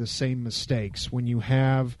making the same mistakes when you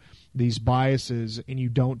have these biases and you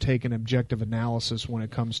don't take an objective analysis when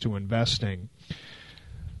it comes to investing.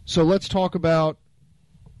 So let's talk about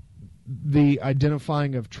the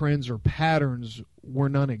identifying of trends or patterns where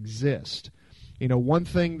none exist. One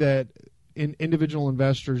thing that individual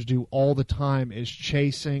investors do all the time is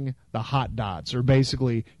chasing the hot dots, or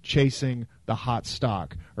basically chasing the hot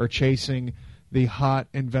stock, or chasing the hot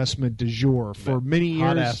investment du jour. For many years,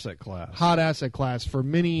 hot asset class. Hot asset class. For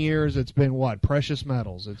many years, it's been what? Precious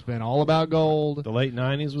metals. It's been all about gold. The late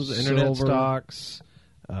 90s was internet silver, stocks.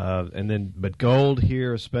 But gold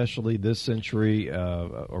here, especially this century,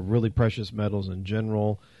 or really precious metals in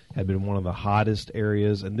general, have been one of the hottest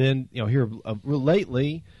areas. And then, here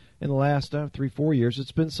lately, in the last 3-4 years,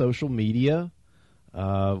 it's been social media.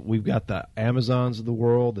 We've got the Amazons of the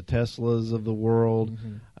world, the Teslas of the world,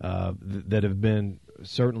 that have been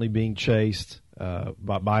certainly being chased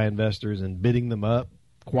by investors and bidding them up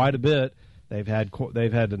quite a bit. They've had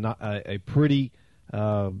a pretty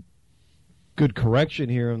good correction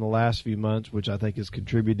here in the last few months, which I think has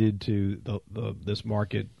contributed to this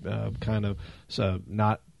market kind of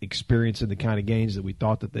not experiencing the kind of gains that we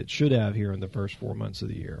thought that should have here in the first 4 months of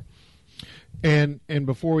the year. And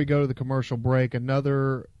before we go to the commercial break,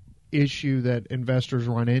 another issue that investors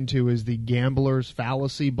run into is the gambler's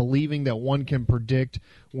fallacy, believing that one can predict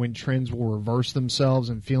when trends will reverse themselves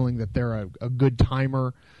and feeling that they're a good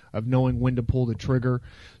timer of knowing when to pull the trigger.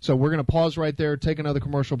 So we're going to pause right there, take another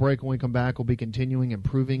commercial break. When we come back, we'll be continuing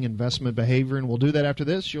improving investment behavior, and we'll do that after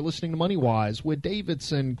this. You're listening to Money Wise with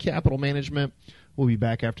Davidson Capital Management. We'll be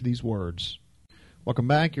back after these words. Welcome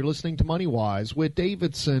back. You're listening to Money Wise with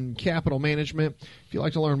Davidson Capital Management. If you'd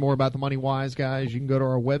like to learn more about the Money Wise guys, you can go to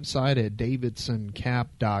our website at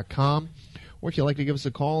davidsoncap.com. Or if you'd like to give us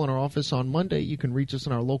a call in our office on Monday, you can reach us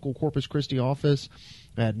in our local Corpus Christi office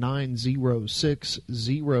at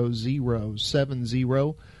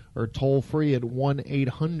 906-0070 or toll free at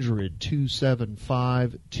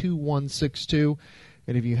 1-800-275-2162.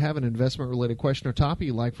 And if you have an investment-related question or topic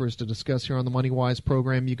you'd like for us to discuss here on the MoneyWise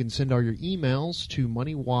program, you can send all your emails to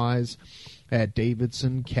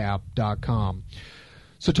moneywise@davidsoncap.com.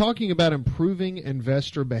 So talking about improving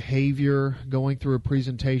investor behavior, going through a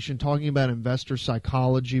presentation, talking about investor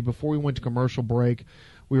psychology. Before we went to commercial break,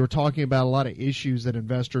 we were talking about a lot of issues that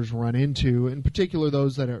investors run into, in particular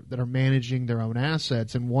those that are managing their own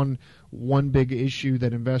assets. And one big issue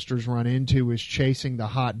that investors run into is chasing the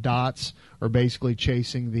hot dots, or basically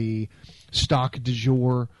chasing the stock du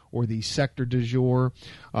jour or the sector du jour.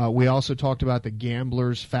 We also talked about the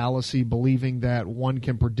gambler's fallacy, believing that one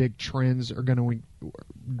can predict trends are going to,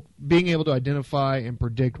 being able to identify and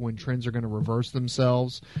predict when trends are going to reverse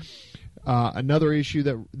themselves. Another issue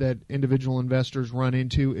that individual investors run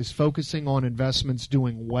into is focusing on investments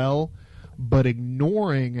doing well, but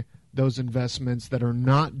ignoring those investments that are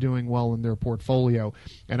not doing well in their portfolio.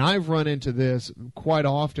 And I've run into this quite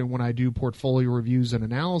often when I do portfolio reviews and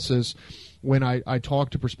analysis, when I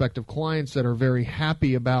talk to prospective clients that are very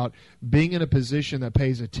happy about being in a position that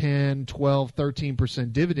pays a 10, 12,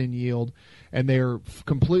 13% dividend yield, and they're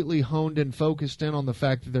completely honed and focused in on the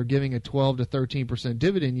fact that they're giving a 12 to 13%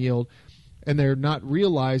 dividend yield, and they're not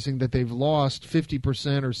realizing that they've lost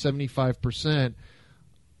 50% or 75%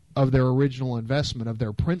 of their original investment, of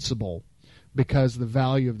their principal, because the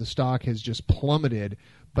value of the stock has just plummeted,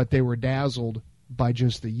 but they were dazzled by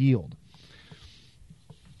just the yield.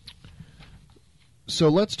 So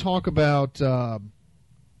let's talk about Dalbar.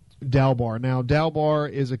 Now,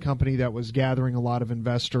 Dalbar is a company that was gathering a lot of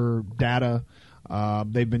investor data.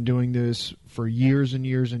 They've been doing this for years and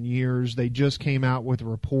years and years. They just came out with a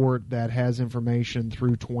report that has information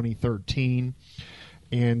through 2013.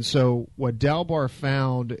 And so what Dalbar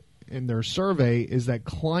found in their survey is that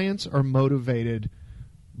clients are motivated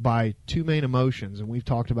by two main emotions, and we've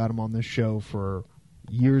talked about them on this show for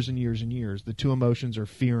years and years and years. The two emotions are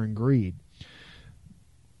fear and greed.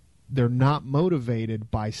 They're not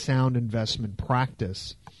motivated by sound investment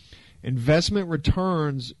practice. Investment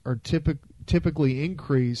returns are typically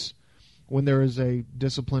increase when there is a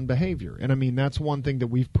disciplined behavior. And I mean, that's one thing that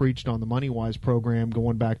we've preached on the MoneyWise program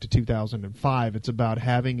going back to 2005. It's about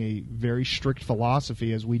having a very strict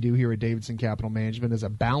philosophy, as we do here at Davidson Capital Management, as a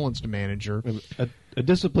balanced manager. A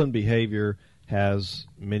disciplined behavior has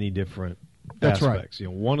many different That's aspects. right.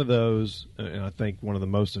 One of those, and I think one of the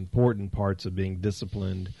most important parts of being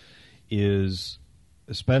disciplined is,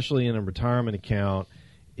 especially in a retirement account,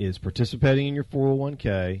 is participating in your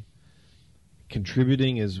 401k,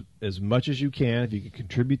 contributing as much as you can. If you can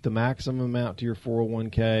contribute the maximum amount to your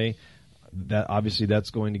 401k, that obviously that's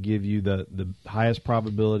going to give you the highest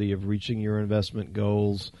probability of reaching your investment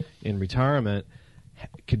goals in retirement.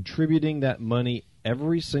 Contributing that money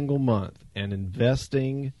every single month and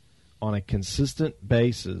investing on a consistent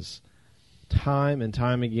basis, time and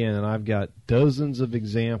time again. And I've got dozens of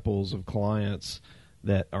examples of clients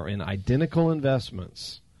that are in identical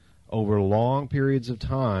investments over long periods of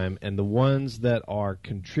time, and the ones that are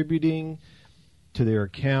contributing to their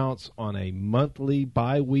accounts on a monthly,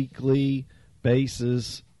 bi-weekly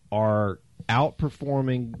basis are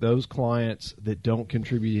outperforming those clients that don't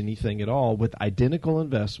contribute anything at all with identical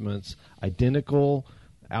investments, identical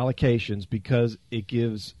allocations, because it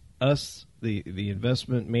gives us, the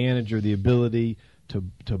investment manager, the ability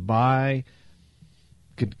to buy,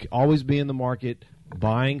 could always be in the market,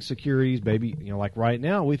 buying securities. Maybe, like right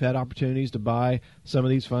now, we've had opportunities to buy some of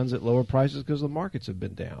these funds at lower prices because the markets have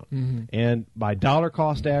been down. Mm-hmm. And by dollar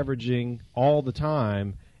cost averaging all the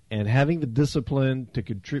time and having the discipline to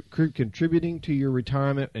contributing to your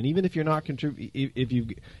retirement, and even if you're not if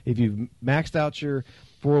you've maxed out your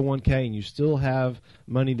 401k and you still have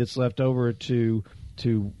money that's left over to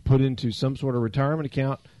put into some sort of retirement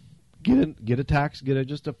account, get a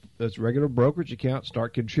regular brokerage account,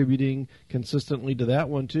 start contributing consistently to that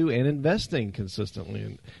one too, and investing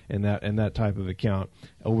consistently in that type of account.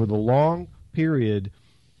 Over the long period,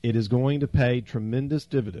 it is going to pay tremendous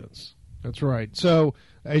dividends. That's right. So,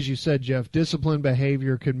 as you said, Jeff, disciplined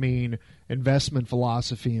behavior could mean investment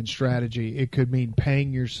philosophy and strategy. It could mean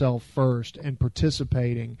paying yourself first and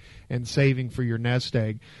participating and saving for your nest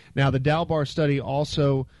egg. Now, the Dalbar study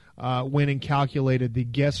also went and calculated the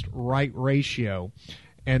guess right ratio.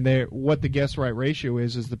 And what the guess right ratio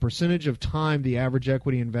is the percentage of time the average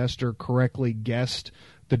equity investor correctly guessed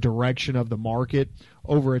the direction of the market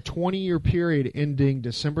over a 20-year period ending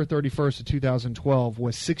December 31st of 2012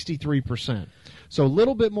 was 63%. So a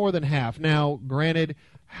little bit more than half. Now, granted,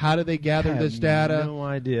 how do they gather this data? No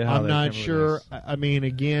idea. I'm not sure. I mean,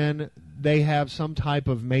 again, they have some type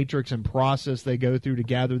of matrix and process they go through to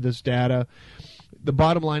gather this data. The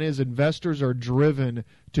bottom line is investors are driven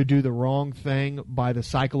to do the wrong thing by the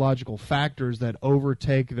psychological factors that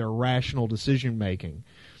overtake their rational decision making.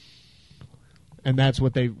 And that's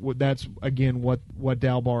again what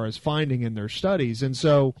Dalbar is finding in their studies. And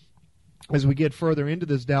so as we get further into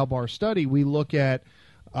this Dalbar study, we look at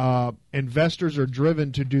investors are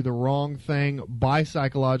driven to do the wrong thing by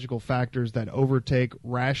psychological factors that overtake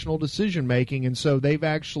rational decision making. And so they've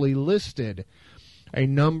actually listed a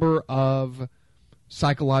number of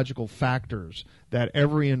psychological factors that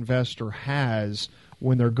every investor has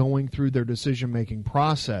when they're going through their decision-making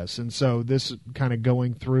process. And so this kind of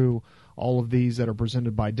going through all of these that are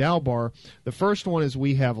presented by Dalbar. The first one is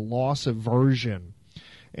we have loss aversion.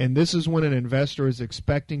 And this is when an investor is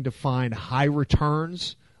expecting to find high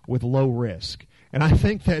returns with low risk. And I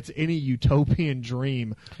think that's any utopian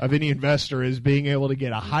dream of any investor, is being able to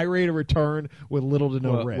get a high rate of return with little to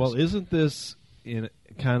no risk. Well, isn't this in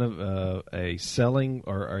kind of a selling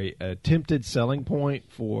or a attempted selling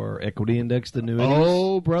point for equity indexed annuities?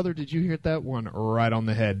 Oh, brother, did you hit that one right on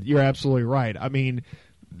the head? You're absolutely right. I mean,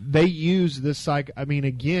 they use this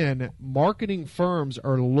again, marketing firms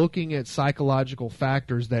are looking at psychological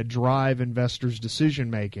factors that drive investors' decision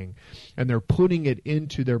making, and they're putting it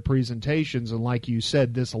into their presentations. And like you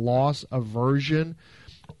said, this loss aversion,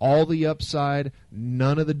 all the upside,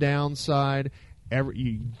 none of the downside,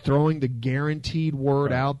 throwing the guaranteed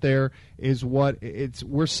word out there is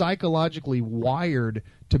we're psychologically wired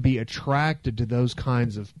to be attracted to those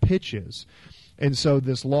kinds of pitches. And so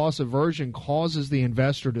this loss aversion causes the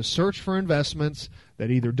investor to search for investments that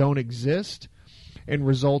either don't exist, and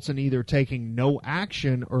results in either taking no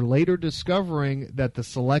action or later discovering that the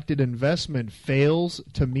selected investment fails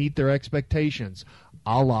to meet their expectations,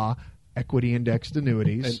 a la equity indexed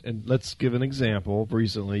annuities. And let's give an example.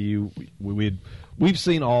 Recently, we've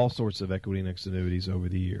seen all sorts of equity indexed annuities over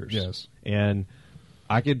the years. Yes. And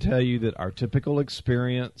I can tell you that our typical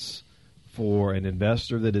experience for an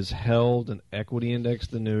investor that has held an equity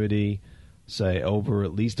indexed annuity, say over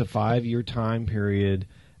at least a 5-year time period,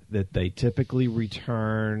 that they typically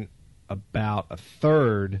return about a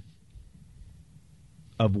third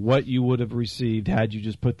of what you would have received had you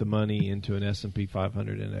just put the money into an S&P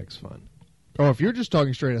 500 index fund. Oh, if you're just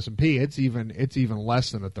talking straight S&P, it's even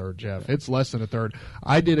less than a third, Jeff. It's less than a third.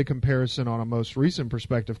 I did a comparison on a most recent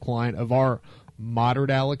prospective client of our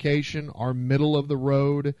moderate allocation, our middle of the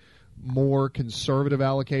road, more conservative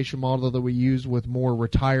allocation model that we use with more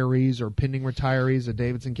retirees or pending retirees at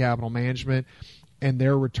Davidson Capital Management, and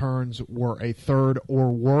their returns were a third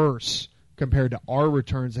or worse compared to our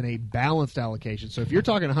returns in a balanced allocation. So if you're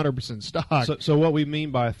talking 100% stock. So what we mean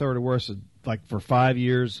by a third or worse is, like, for 5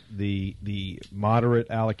 years, the moderate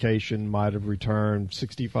allocation might have returned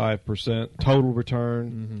 65% total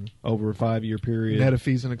return over a 5-year period. Net of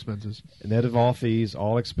fees and expenses. Net of all fees,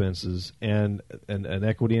 all expenses. And an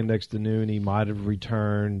equity indexed annuity might have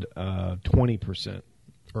returned 20%.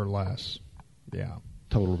 Or less. Yeah.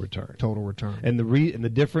 Total return. Total return. And the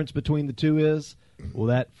difference between the two is, well,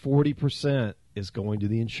 that 40% is going to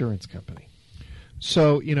the insurance company.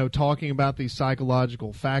 So, talking about these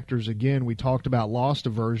psychological factors, again, we talked about loss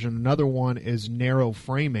aversion. Another one is narrow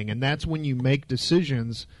framing, and that's when you make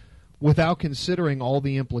decisions without considering all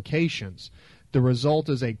the implications. The result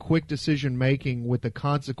is a quick decision-making with the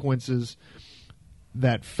consequences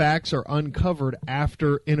that facts are uncovered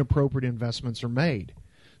after inappropriate investments are made.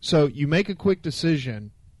 So you make a quick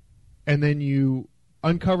decision, and then you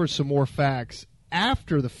uncover some more facts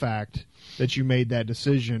after the fact that you made that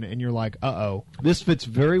decision, and you're like, uh-oh. This fits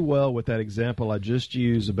very well with that example I just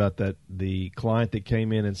used about the client that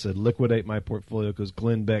came in and said, liquidate my portfolio because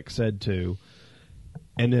Glenn Beck said to.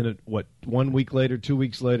 And then, 1 week later, 2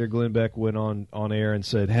 weeks later, Glenn Beck went on air and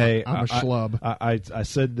said, hey, I'm a schlub. I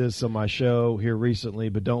said this on my show here recently,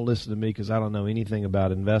 but don't listen to me because I don't know anything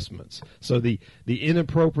about investments. So the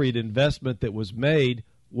inappropriate investment that was made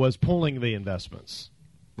was pulling the investments.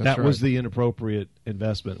 That was the inappropriate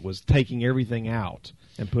investment, was taking everything out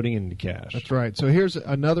and putting it into cash. That's right. So here's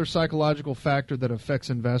another psychological factor that affects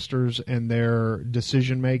investors and their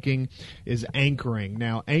decision-making is anchoring.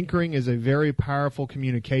 Now, anchoring is a very powerful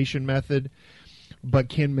communication method, but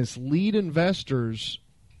can mislead investors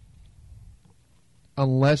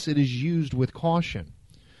unless it is used with caution.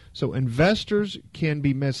 So investors can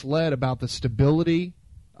be misled about the stability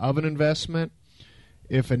of an investment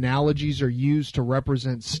if analogies are used to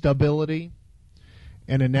represent stability,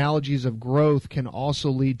 and analogies of growth can also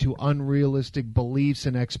lead to unrealistic beliefs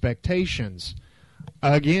and expectations.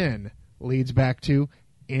 Again, leads back to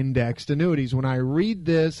indexed annuities. When I read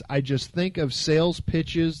this, I just think of sales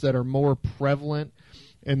pitches that are more prevalent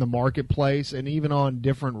in the marketplace and even on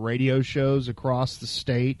different radio shows across the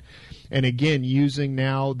state. And again, using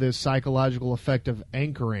now this psychological effect of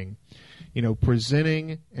anchoring.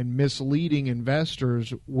 presenting and misleading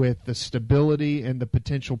investors with the stability and the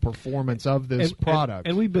potential performance of this product.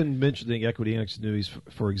 And we've been mentioning equity index annuities,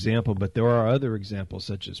 for example, but there are other examples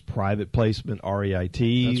such as private placement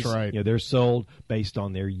REITs. That's right. They're sold based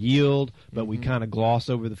on their yield, but we kind of gloss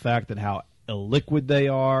over the fact that how illiquid they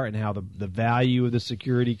are and how the value of the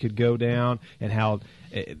security could go down, and how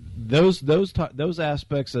those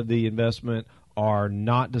aspects of the investment are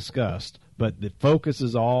not discussed, but the focus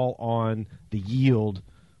is all on the yield.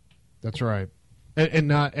 That's right. And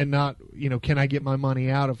not can I get my money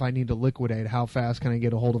out if I need to liquidate? How fast can I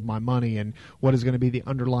get a hold of my money? And what is going to be the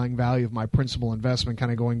underlying value of my principal investment?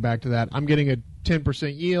 Kind of going back to that. I'm getting a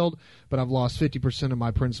 10% yield, but I've lost 50% of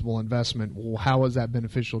my principal investment. Well, how is that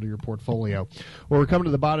beneficial to your portfolio? Well, we're coming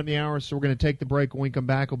to the bottom of the hour, so we're going to take the break. When we come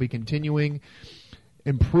back, we'll be continuing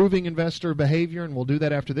improving investor behavior, and we'll do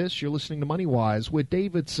that after this. You're listening to Money Wise with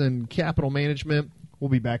Davidson Capital Management. We'll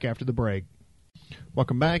be back after the break.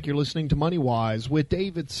 Welcome back. You're listening to Money Wise with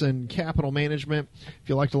Davidson Capital Management. If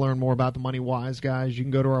you'd like to learn more about the Money Wise guys, you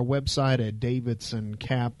can go to our website at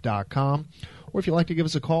davidsoncap.com. Or if you'd like to give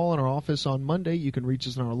us a call in our office on Monday, you can reach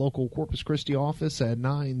us in our local Corpus Christi office at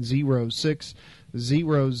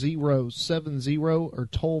 906-0070 or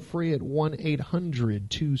toll free at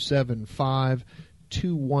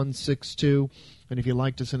 1-800-275-2162. And if you'd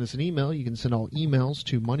like to send us an email, you can send all emails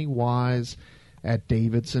to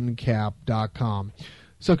moneywise@davidsoncap.com.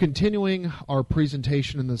 So continuing our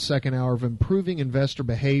presentation in the second hour of improving investor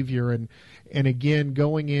behavior, and again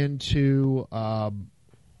going into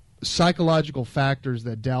psychological factors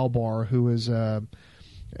that Dalbar, who is a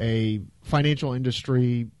financial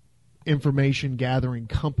industry information gathering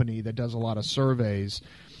company that does a lot of surveys,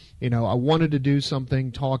 I wanted to do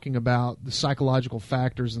something talking about the psychological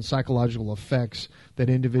factors and psychological effects that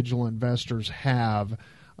individual investors have,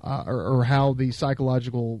 or how the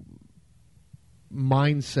psychological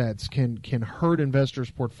mindsets can hurt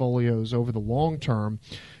investors' portfolios over the long term.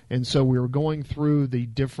 And so we were going through the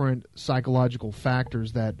different psychological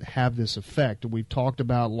factors that have this effect. We've talked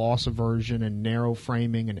about loss aversion and narrow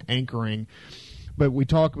framing and anchoring. But we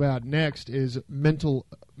talk about next is mental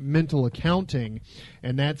accounting,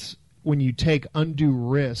 and that's when you take undue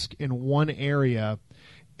risk in one area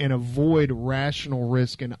and avoid rational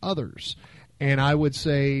risk in others. And I would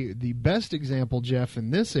say the best example, Jeff,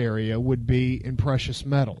 in this area would be in precious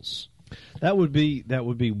metals. That would be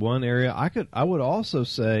one area. I would also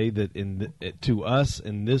say that to us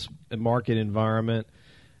in this market environment,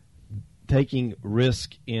 taking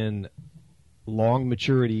risk in long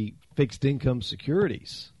maturity fixed income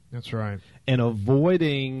securities. That's right. And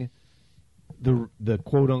avoiding the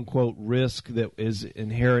quote unquote risk that is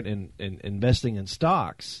inherent in investing in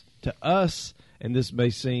stocks. To us, and this may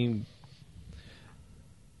seem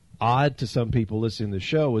odd to some people listening to the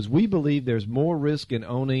show, is we believe there's more risk in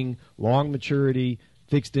owning long maturity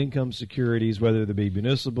fixed income securities, whether they be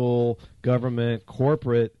municipal, government,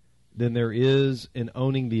 corporate, than there is in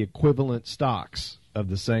owning the equivalent stocks of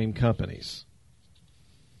the same companies.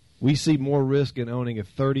 We see more risk in owning a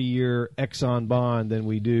 30-year Exxon bond than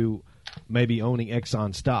we do maybe owning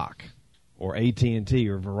Exxon stock or AT&T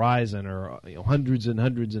or Verizon or hundreds and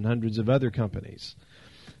hundreds and hundreds of other companies.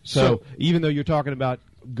 So even though you're talking about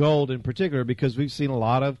gold in particular, because we've seen a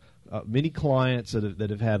lot of many clients that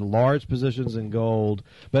have had large positions in gold,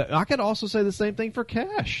 but I could also say the same thing for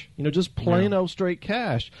cash. Just plain old straight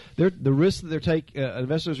cash. The risk that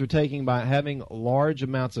investors are taking by having large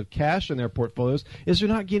amounts of cash in their portfolios is they're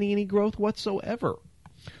not getting any growth whatsoever.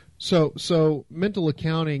 So mental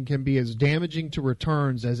accounting can be as damaging to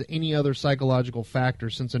returns as any other psychological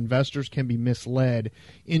factor, since investors can be misled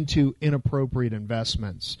into inappropriate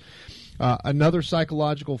investments. Another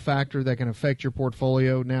psychological factor that can affect your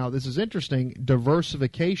portfolio, now this is interesting,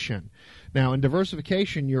 diversification. Now in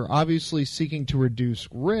diversification, you're obviously seeking to reduce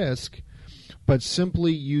risk, but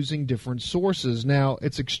simply using different sources. Now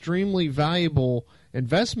it's extremely valuable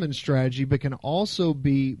investment strategy, but can also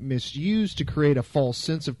be misused to create a false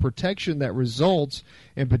sense of protection that results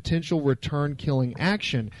in potential return-killing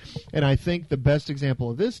action. And I think the best example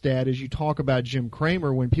of this, Dad, is you talk about Jim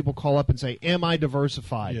Cramer when people call up and say, am I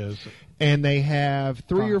diversified? Yes. And they have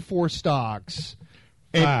three or four stocks.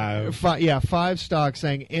 Five stocks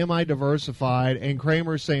saying, am I diversified? And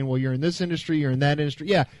Kramer's saying, well, you're in this industry, you're in that industry.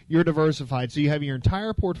 Yeah, you're diversified. So you have your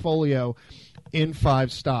entire portfolio in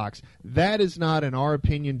 5 stocks. That is not, in our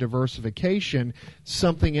opinion, diversification.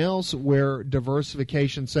 Something else where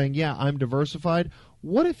diversification saying, yeah, I'm diversified.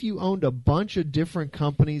 What if you owned a bunch of different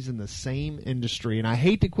companies in the same industry? And I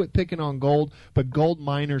hate to quit picking on gold, but gold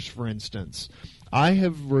miners, for instance. I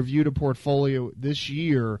have reviewed a portfolio this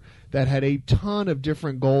year that had a ton of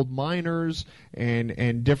different gold miners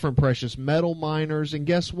and different precious metal miners, and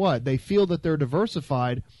guess what? They feel that they're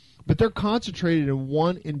diversified, but they're concentrated in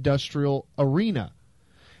one industrial arena.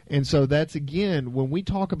 And so that's, again, when we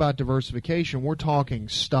talk about diversification, we're talking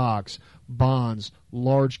stocks, bonds,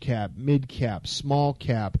 large cap, mid cap, small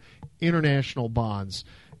cap, international bonds,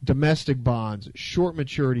 domestic bonds, short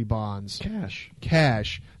maturity bonds,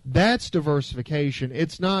 cash. That's diversification.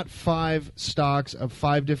 It's not 5 stocks of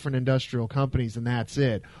 5 different industrial companies and that's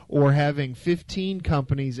it, or having 15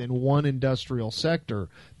 companies in one industrial sector.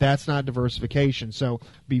 That's not diversification. So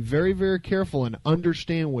be very, very careful and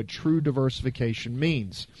understand what true diversification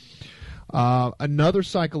means. Another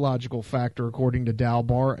psychological factor, according to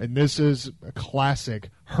Dalbar, and this is a classic,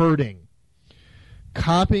 herding.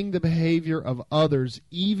 Copying the behavior of others,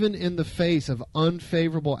 even in the face of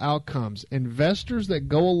unfavorable outcomes. Investors that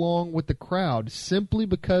go along with the crowd simply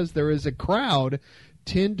because there is a crowd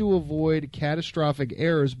tend to avoid catastrophic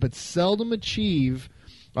errors but seldom achieve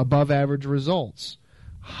above average results.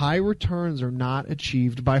 High returns are not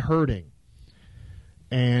achieved by herding.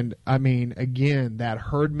 And, I mean, again, that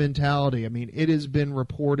herd mentality, I mean, it has been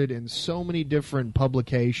reported in so many different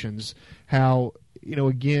publications how, you know,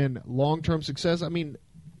 again, long-term success, I mean,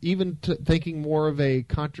 even thinking more of a,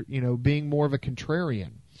 being more of a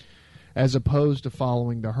contrarian as opposed to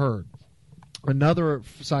following the herd. Another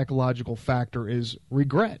psychological factor is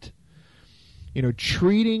regret. You know,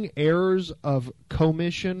 treating errors of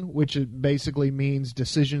commission, which basically means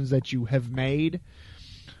decisions that you have made,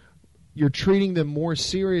 you're treating them more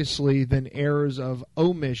seriously than errors of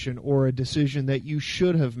omission or a decision that you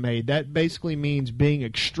should have made. That basically means being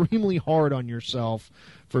extremely hard on yourself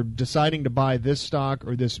for deciding to buy this stock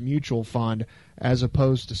or this mutual fund as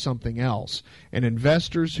opposed to something else. And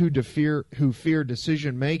investors who fear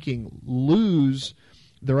decision making lose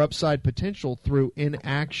their upside potential through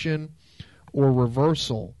inaction or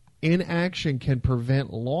reversal. Inaction can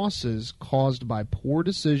prevent losses caused by poor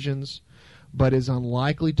decisions, but is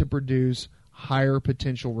unlikely to produce higher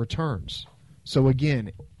potential returns. So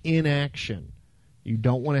again, inaction. You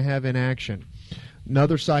don't want to have inaction.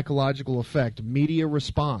 Another psychological effect, media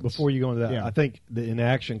response. Before you go into that, Yeah. I think the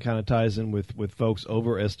inaction kind of ties in with folks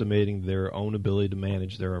overestimating their own ability to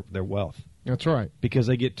manage their wealth. That's right. Because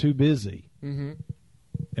they get too busy. Mm-hmm.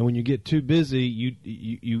 And when you get too busy,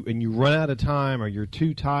 you run out of time, or you're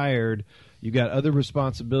too tired, you got other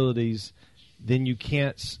responsibilities, then you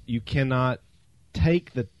can't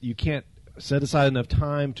set aside enough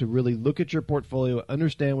time to really look at your portfolio,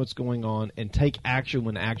 understand what's going on, and take action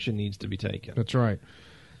when action needs to be taken. That's right.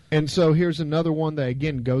 And so here's another one that,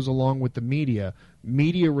 again, goes along with the media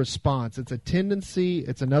response. It's a tendency,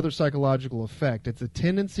 it's another psychological effect. It's a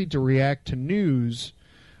tendency to react to news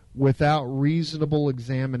without reasonable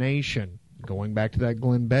examination. Going back to that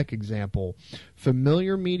Glenn Beck example,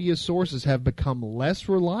 familiar media sources have become less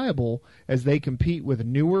reliable as they compete with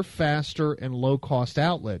newer, faster, and low-cost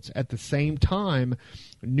outlets. At the same time,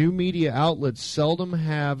 new media outlets seldom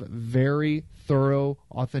have very thorough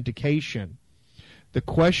authentication. The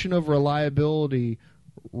question of reliability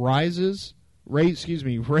raises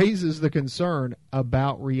the concern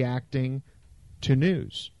about reacting to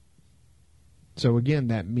news. So again,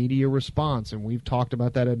 that media response, and we've talked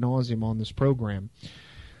about that ad nauseum on this program.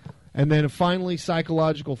 And then finally,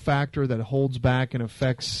 psychological factor that holds back and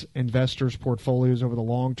affects investors' portfolios over the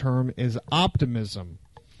long term is optimism.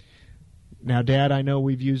 Now, Dad, I know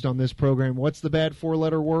we've used on this program, what's the bad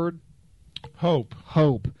 4-letter word? Hope.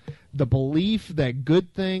 Hope. The belief that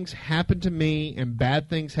good things happen to me and bad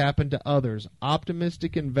things happen to others.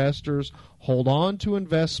 Optimistic investors hold on to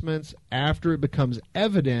investments after it becomes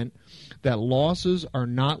evident that losses are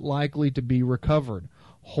not likely to be recovered.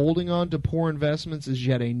 Holding on to poor investments is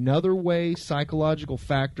yet another way psychological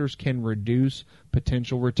factors can reduce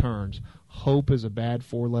potential returns. Hope is a bad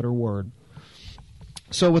 4-letter word.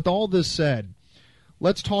 So with all this said,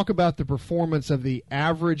 let's talk about the performance of the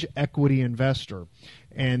average equity investor.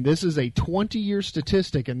 And this is a 20-year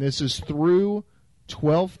statistic, and this is through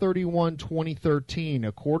 12/31/2013.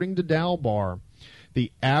 According to Dalbar,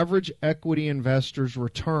 the average equity investor's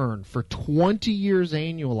return for 20 years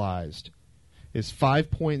annualized is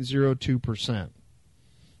 5.02%.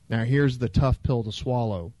 Now here's the tough pill to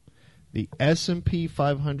swallow. The S&P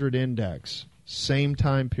 500 index, same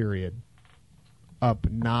time period, up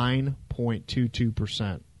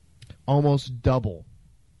 9.22%. Almost double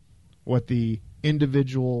what the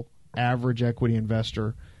individual average equity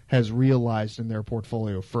investor has realized in their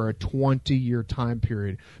portfolio for a 20-year time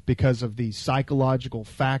period because of the psychological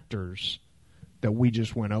factors that we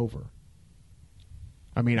just went over.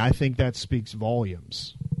 I mean, I think that speaks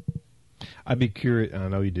volumes. I'd be curious. I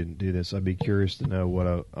know you didn't do this. I'd be curious to know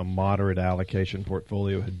what a moderate allocation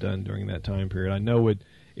portfolio had done during that time period. I know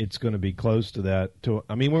it's going to be close to that.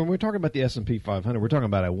 I mean, when we're talking about the S&P 500, we're talking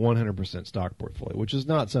about a 100% stock portfolio, which is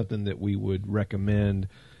not something that we would recommend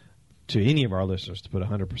to any of our listeners to put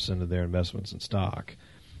 100% of their investments in stock.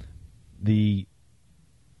 The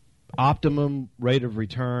optimum rate of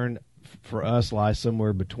return for us lies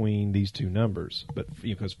somewhere between these two numbers, but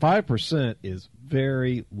because 5% is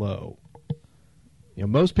very low.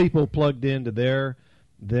 Most people plugged into their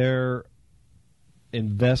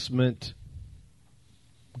investment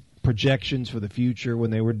projections for the future when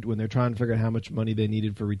they're trying to figure out how much money they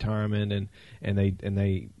needed for retirement, and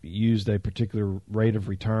they used a particular rate of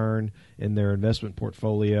return in their investment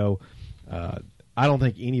portfolio. I don't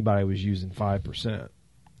think anybody was using 5%.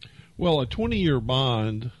 Well, a 20-year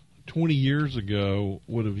bond 20 years ago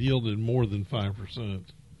would have yielded more than 5%.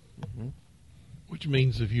 Mm-hmm. Which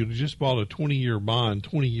means if you just bought a 20-year bond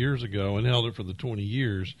 20 years ago and held it for the 20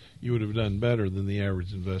 years, you would have done better than the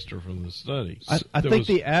average investor from the study. I think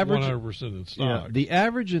the average 100% in stock. Yeah, the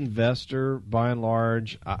average investor, by and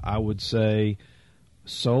large, I would say,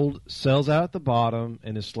 sells out at the bottom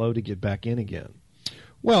and is slow to get back in again.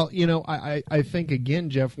 Well, I think again,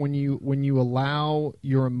 Jeff, when you allow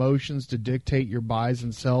your emotions to dictate your buys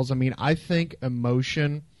and sells, I mean, I think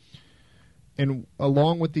emotion. And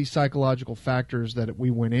along with these psychological factors that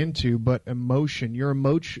we went into, but emotion, your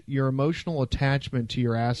emotional attachment to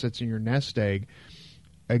your assets and your nest egg,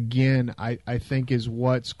 again, I think is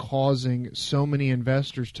what's causing so many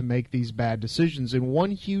investors to make these bad decisions. And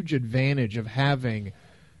one huge advantage of having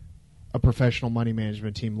a professional money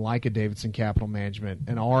management team like a Davidson Capital Management,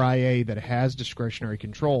 an RIA that has discretionary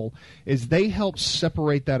control, is they help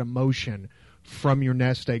separate that emotion from your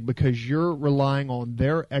nest egg, because you're relying on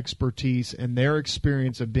their expertise and their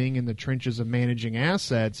experience of being in the trenches of managing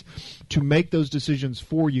assets to make those decisions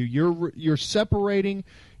for you. You're separating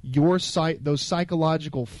those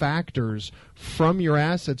psychological factors from your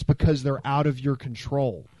assets because they're out of your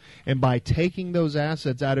control. And by taking those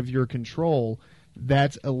assets out of your control,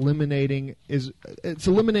 it's eliminating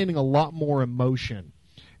a lot more emotion.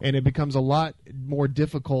 And it becomes a lot more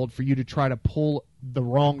difficult for you to try to pull the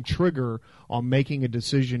wrong trigger on making a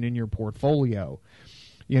decision in your portfolio.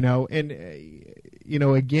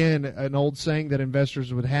 Again, an old saying that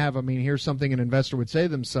investors would have, I mean, here's something an investor would say to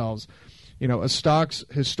themselves, a stock's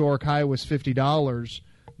historic high was $50,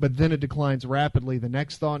 but then it declines rapidly. The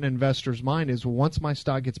next thought in an investor's mind is, well, once my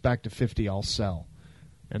stock gets back to 50, I'll sell.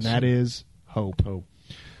 And that is hope.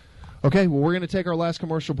 Okay, well, we're going to take our last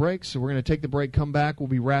commercial break, so we're going to take the break, come back. We'll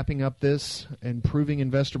be wrapping up this Improving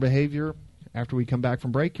Investor Behavior. After we come back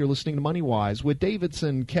from break, you're listening to Money Wise with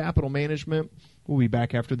Davidson Capital Management. We'll be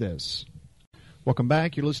back after this. Welcome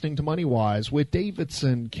back. You're listening to Money Wise with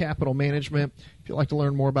Davidson Capital Management. If you'd like to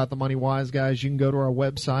learn more about the Money Wise guys, you can go to our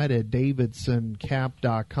website at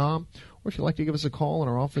davidsoncap.com. Or if you'd like to give us a call in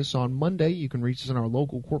our office on Monday, you can reach us in our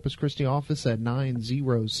local Corpus Christi office at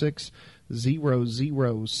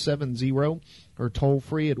 906-0070 or toll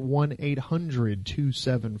free at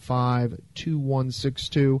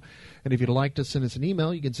 1-800-275-2162. And if you'd like to send us an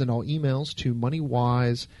email, you can send all emails to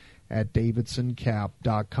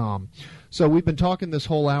moneywise@davidsoncap.com. So we've been talking this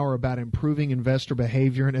whole hour about improving investor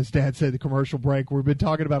behavior, and as Dad said, the commercial break, we've been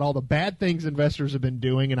talking about all the bad things investors have been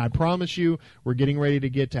doing, and I promise you we're getting ready to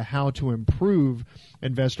get to how to improve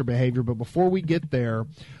investor behavior. But before we get there,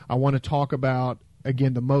 I want to talk about,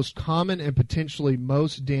 again, the most common and potentially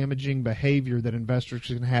most damaging behavior that investors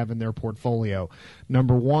can have in their portfolio.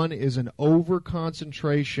 Number one is an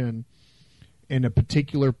over-concentration in a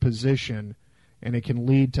particular position, and it can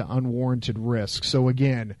lead to unwarranted risk. So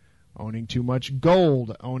again, owning too much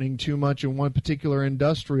gold, owning too much in one particular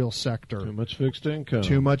industrial sector. Too much fixed income.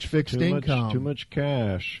 Too much income. Too much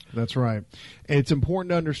cash. That's right. And it's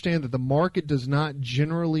important to understand that the market does not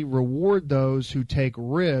generally reward those who take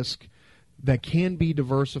risk that can be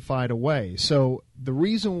diversified away. So the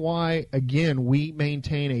reason why, again, we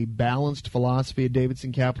maintain a balanced philosophy at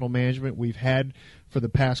Davidson Capital Management, we've had for the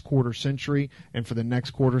past quarter century, and for the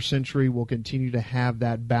next quarter century, we'll continue to have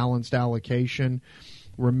that balanced allocation.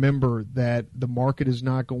 Remember that the market is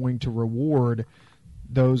not going to reward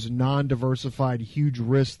those non-diversified huge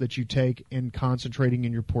risks that you take in concentrating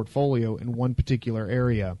in your portfolio in one particular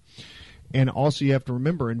area. And also you have to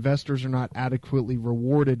remember, investors are not adequately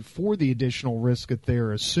rewarded for the additional risk that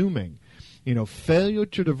they're assuming. Failure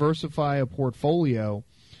to diversify a portfolio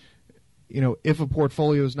if a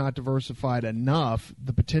portfolio is not diversified enough,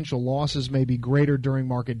 the potential losses may be greater during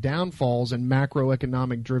market downfalls and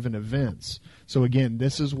macroeconomic driven events. So again,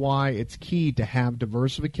 this is why it's key to have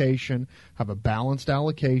diversification, have a balanced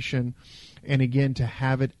allocation, and again, to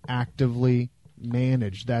have it actively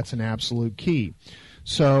managed. That's an absolute key.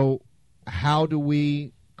 So how do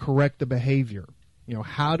we correct the behavior?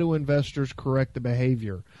 How do investors correct the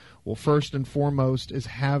behavior? Well, first and foremost is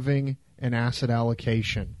having an asset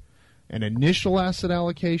allocation. An initial asset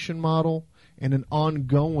allocation model and an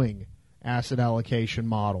ongoing asset allocation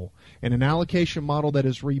model. And an allocation model that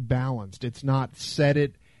is rebalanced. It's not set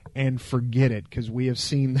it and forget it, because we have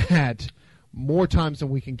seen that more times than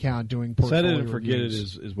we can count doing portfolio Set it and forget it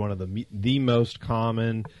reviews. is one of the most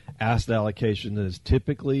common asset allocation that is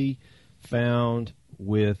typically found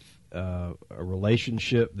with a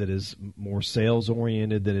relationship that is more sales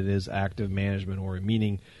oriented than it is active management oriented,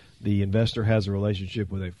 meaning the investor has a relationship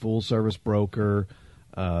with a full service broker.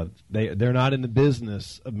 They're not in the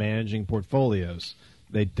business of managing portfolios.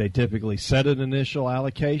 They typically set an initial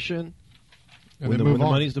allocation when the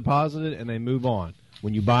money's deposited, and they move on.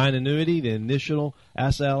 When you buy an annuity, the initial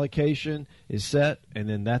asset allocation is set, and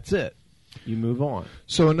then that's it. You move on.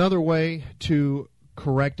 So another way to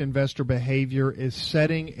correct investor behavior is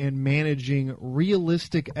setting and managing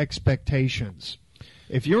realistic expectations.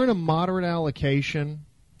 If you're in a moderate allocation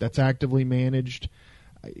that's actively managed,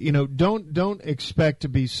 don't expect to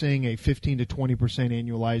be seeing a 15 to 20%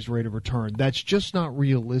 annualized rate of return. That's just not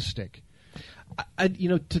realistic.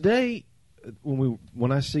 Today,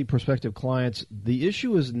 when I see prospective clients, the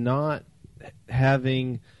issue is not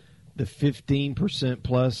having the 15%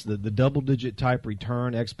 plus, the double-digit type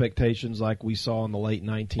return expectations like we saw in the late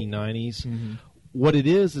 1990s. Mm-hmm. What it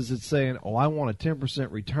is it's saying, I want a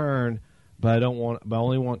 10% return, but I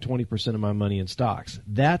only want 20% of my money in stocks.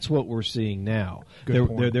 That's what we're seeing now.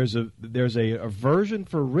 There's a aversion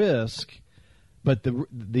for risk, but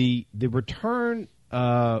the return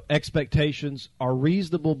expectations are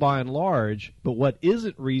reasonable by and large, but what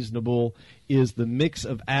isn't reasonable is the mix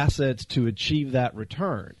of assets to achieve that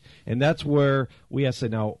return. And that's where we have to say,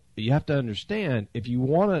 now, you have to understand, if you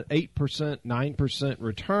want an 8%, 9%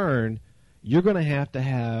 return, you're going to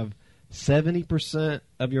have 70%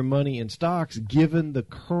 of your money in stocks given the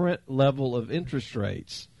current level of interest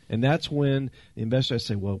rates. And that's when the investors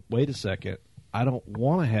say, well, wait a second, I don't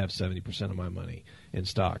want to have 70% of my money in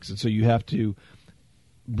stocks. And so you have to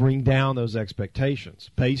bring down those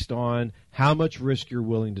expectations based on how much risk you're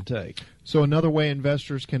willing to take. So another way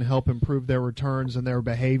investors can help improve their returns and their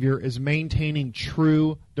behavior is maintaining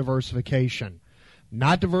true diversification.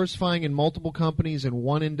 Not diversifying in multiple companies in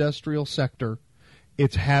one industrial sector.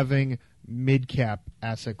 It's having mid-cap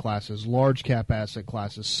asset classes, large-cap asset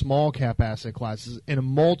classes, small-cap asset classes in a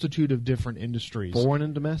multitude of different industries. Foreign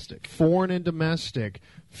and domestic.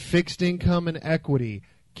 Fixed income and equity,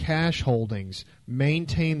 cash holdings.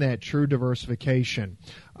 Maintain that true diversification.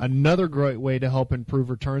 Another great way to help improve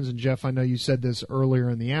returns, and Jeff, I know you said this earlier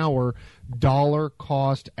in the hour, dollar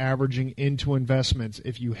cost averaging into investments.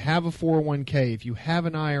 If you have a 401k, if you have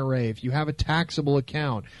an IRA, if you have a taxable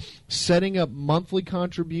account, setting up monthly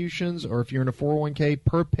contributions, or if you're in a 401k,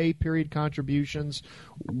 per pay period contributions.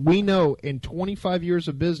 We know in 25 years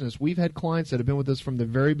of business, we've had clients that have been with us from the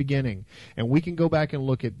very beginning, and we can go back and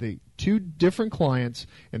look at the two different clients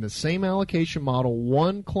in the same allocation model.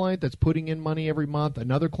 One client that's putting in money every month,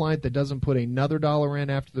 another client that doesn't put another dollar in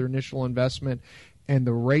after their initial investment, and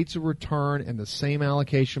the rates of return and the same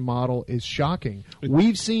allocation model is shocking.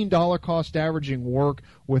 We've seen dollar cost averaging work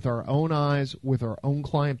with our own eyes, with our own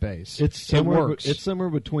client base. It's somewhere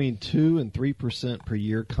between 2 and 3% per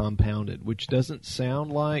year compounded, which doesn't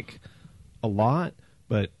sound like a lot,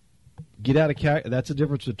 but get out of that's the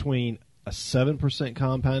difference between a 7%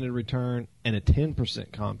 compounded return and a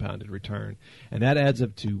 10% compounded return. And that adds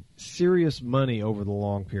up to serious money over the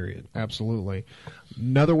long period. Absolutely.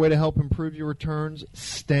 Another way to help improve your returns,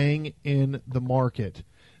 staying in the market.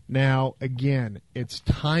 Now, again, it's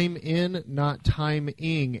time in, not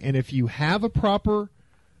time-ing. And if you have a proper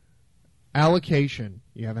allocation,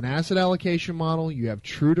 you have an asset allocation model, you have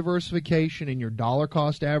true diversification in your dollar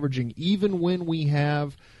cost averaging, even when we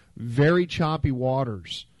have very choppy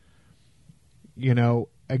waters,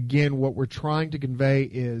 again, what we're trying to convey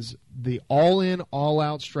is the all-in,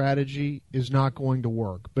 all-out strategy is not going to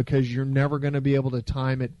work because you're never going to be able to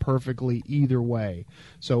time it perfectly either way.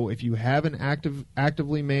 So if you have an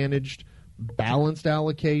actively managed, balanced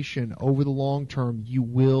allocation over the long term, you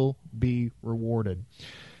will be rewarded.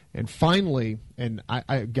 And finally, and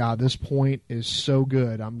God, this point is so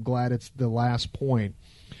good. I'm glad it's the last point.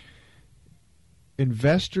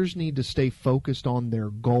 investors need to stay focused on their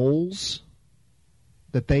goals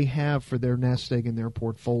that they have for their nest egg in their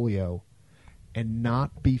portfolio and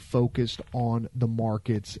not be focused on the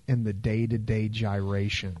markets and the day-to-day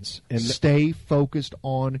gyrations. And stay focused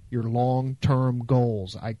on your long-term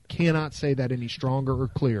goals. I cannot say that any stronger or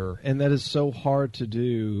clearer. And that is so hard to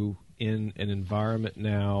do in an environment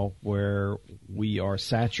now where we are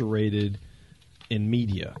saturated in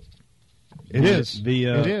media. It is.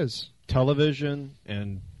 Via television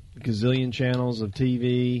and gazillion channels of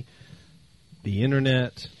TV, the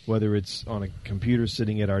internet, whether it's on a computer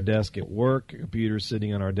sitting at our desk at work, a computer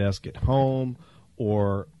sitting on our desk at home,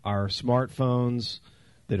 or our smartphones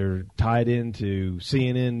that are tied into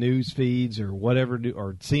CNN news feeds or whatever,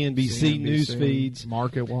 or CNBC news feeds,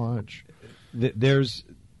 Market Watch.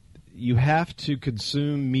 You have to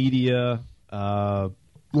consume media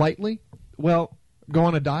lightly. Well, go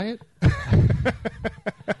on a diet.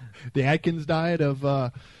 The Atkins diet of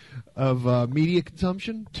media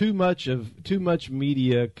consumption. Too much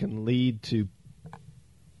media can lead to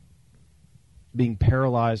being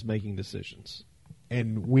paralyzed making decisions.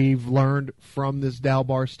 And we've learned from this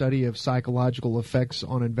Dalbar study of psychological effects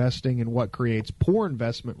on investing and what creates poor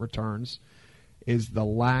investment returns is the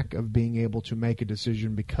lack of being able to make a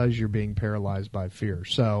decision because you're being paralyzed by fear.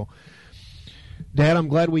 So, Dad, I'm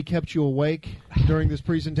glad we kept you awake during this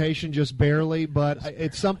presentation, just barely, but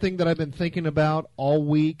it's something that I've been thinking about all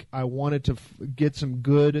week. I wanted to get some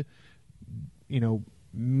good,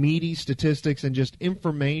 meaty statistics and just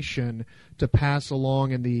information to pass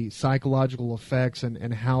along in the psychological effects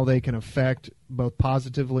and how they can affect both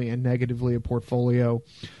positively and negatively a portfolio.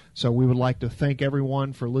 So we would like to thank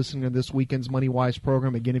everyone for listening to this weekend's MoneyWise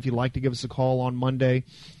program. Again, if you'd like to give us a call on Monday,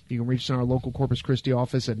 you can reach us in our local Corpus Christi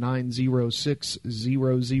office at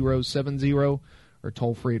 906-0070 or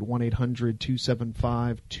toll free at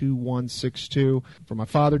 1-800-275-2162. For my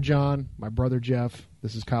father, John, my brother, Jeff,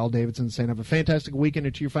 this is Kyle Davidson saying have a fantastic weekend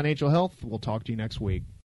into your financial health. We'll talk to you next week.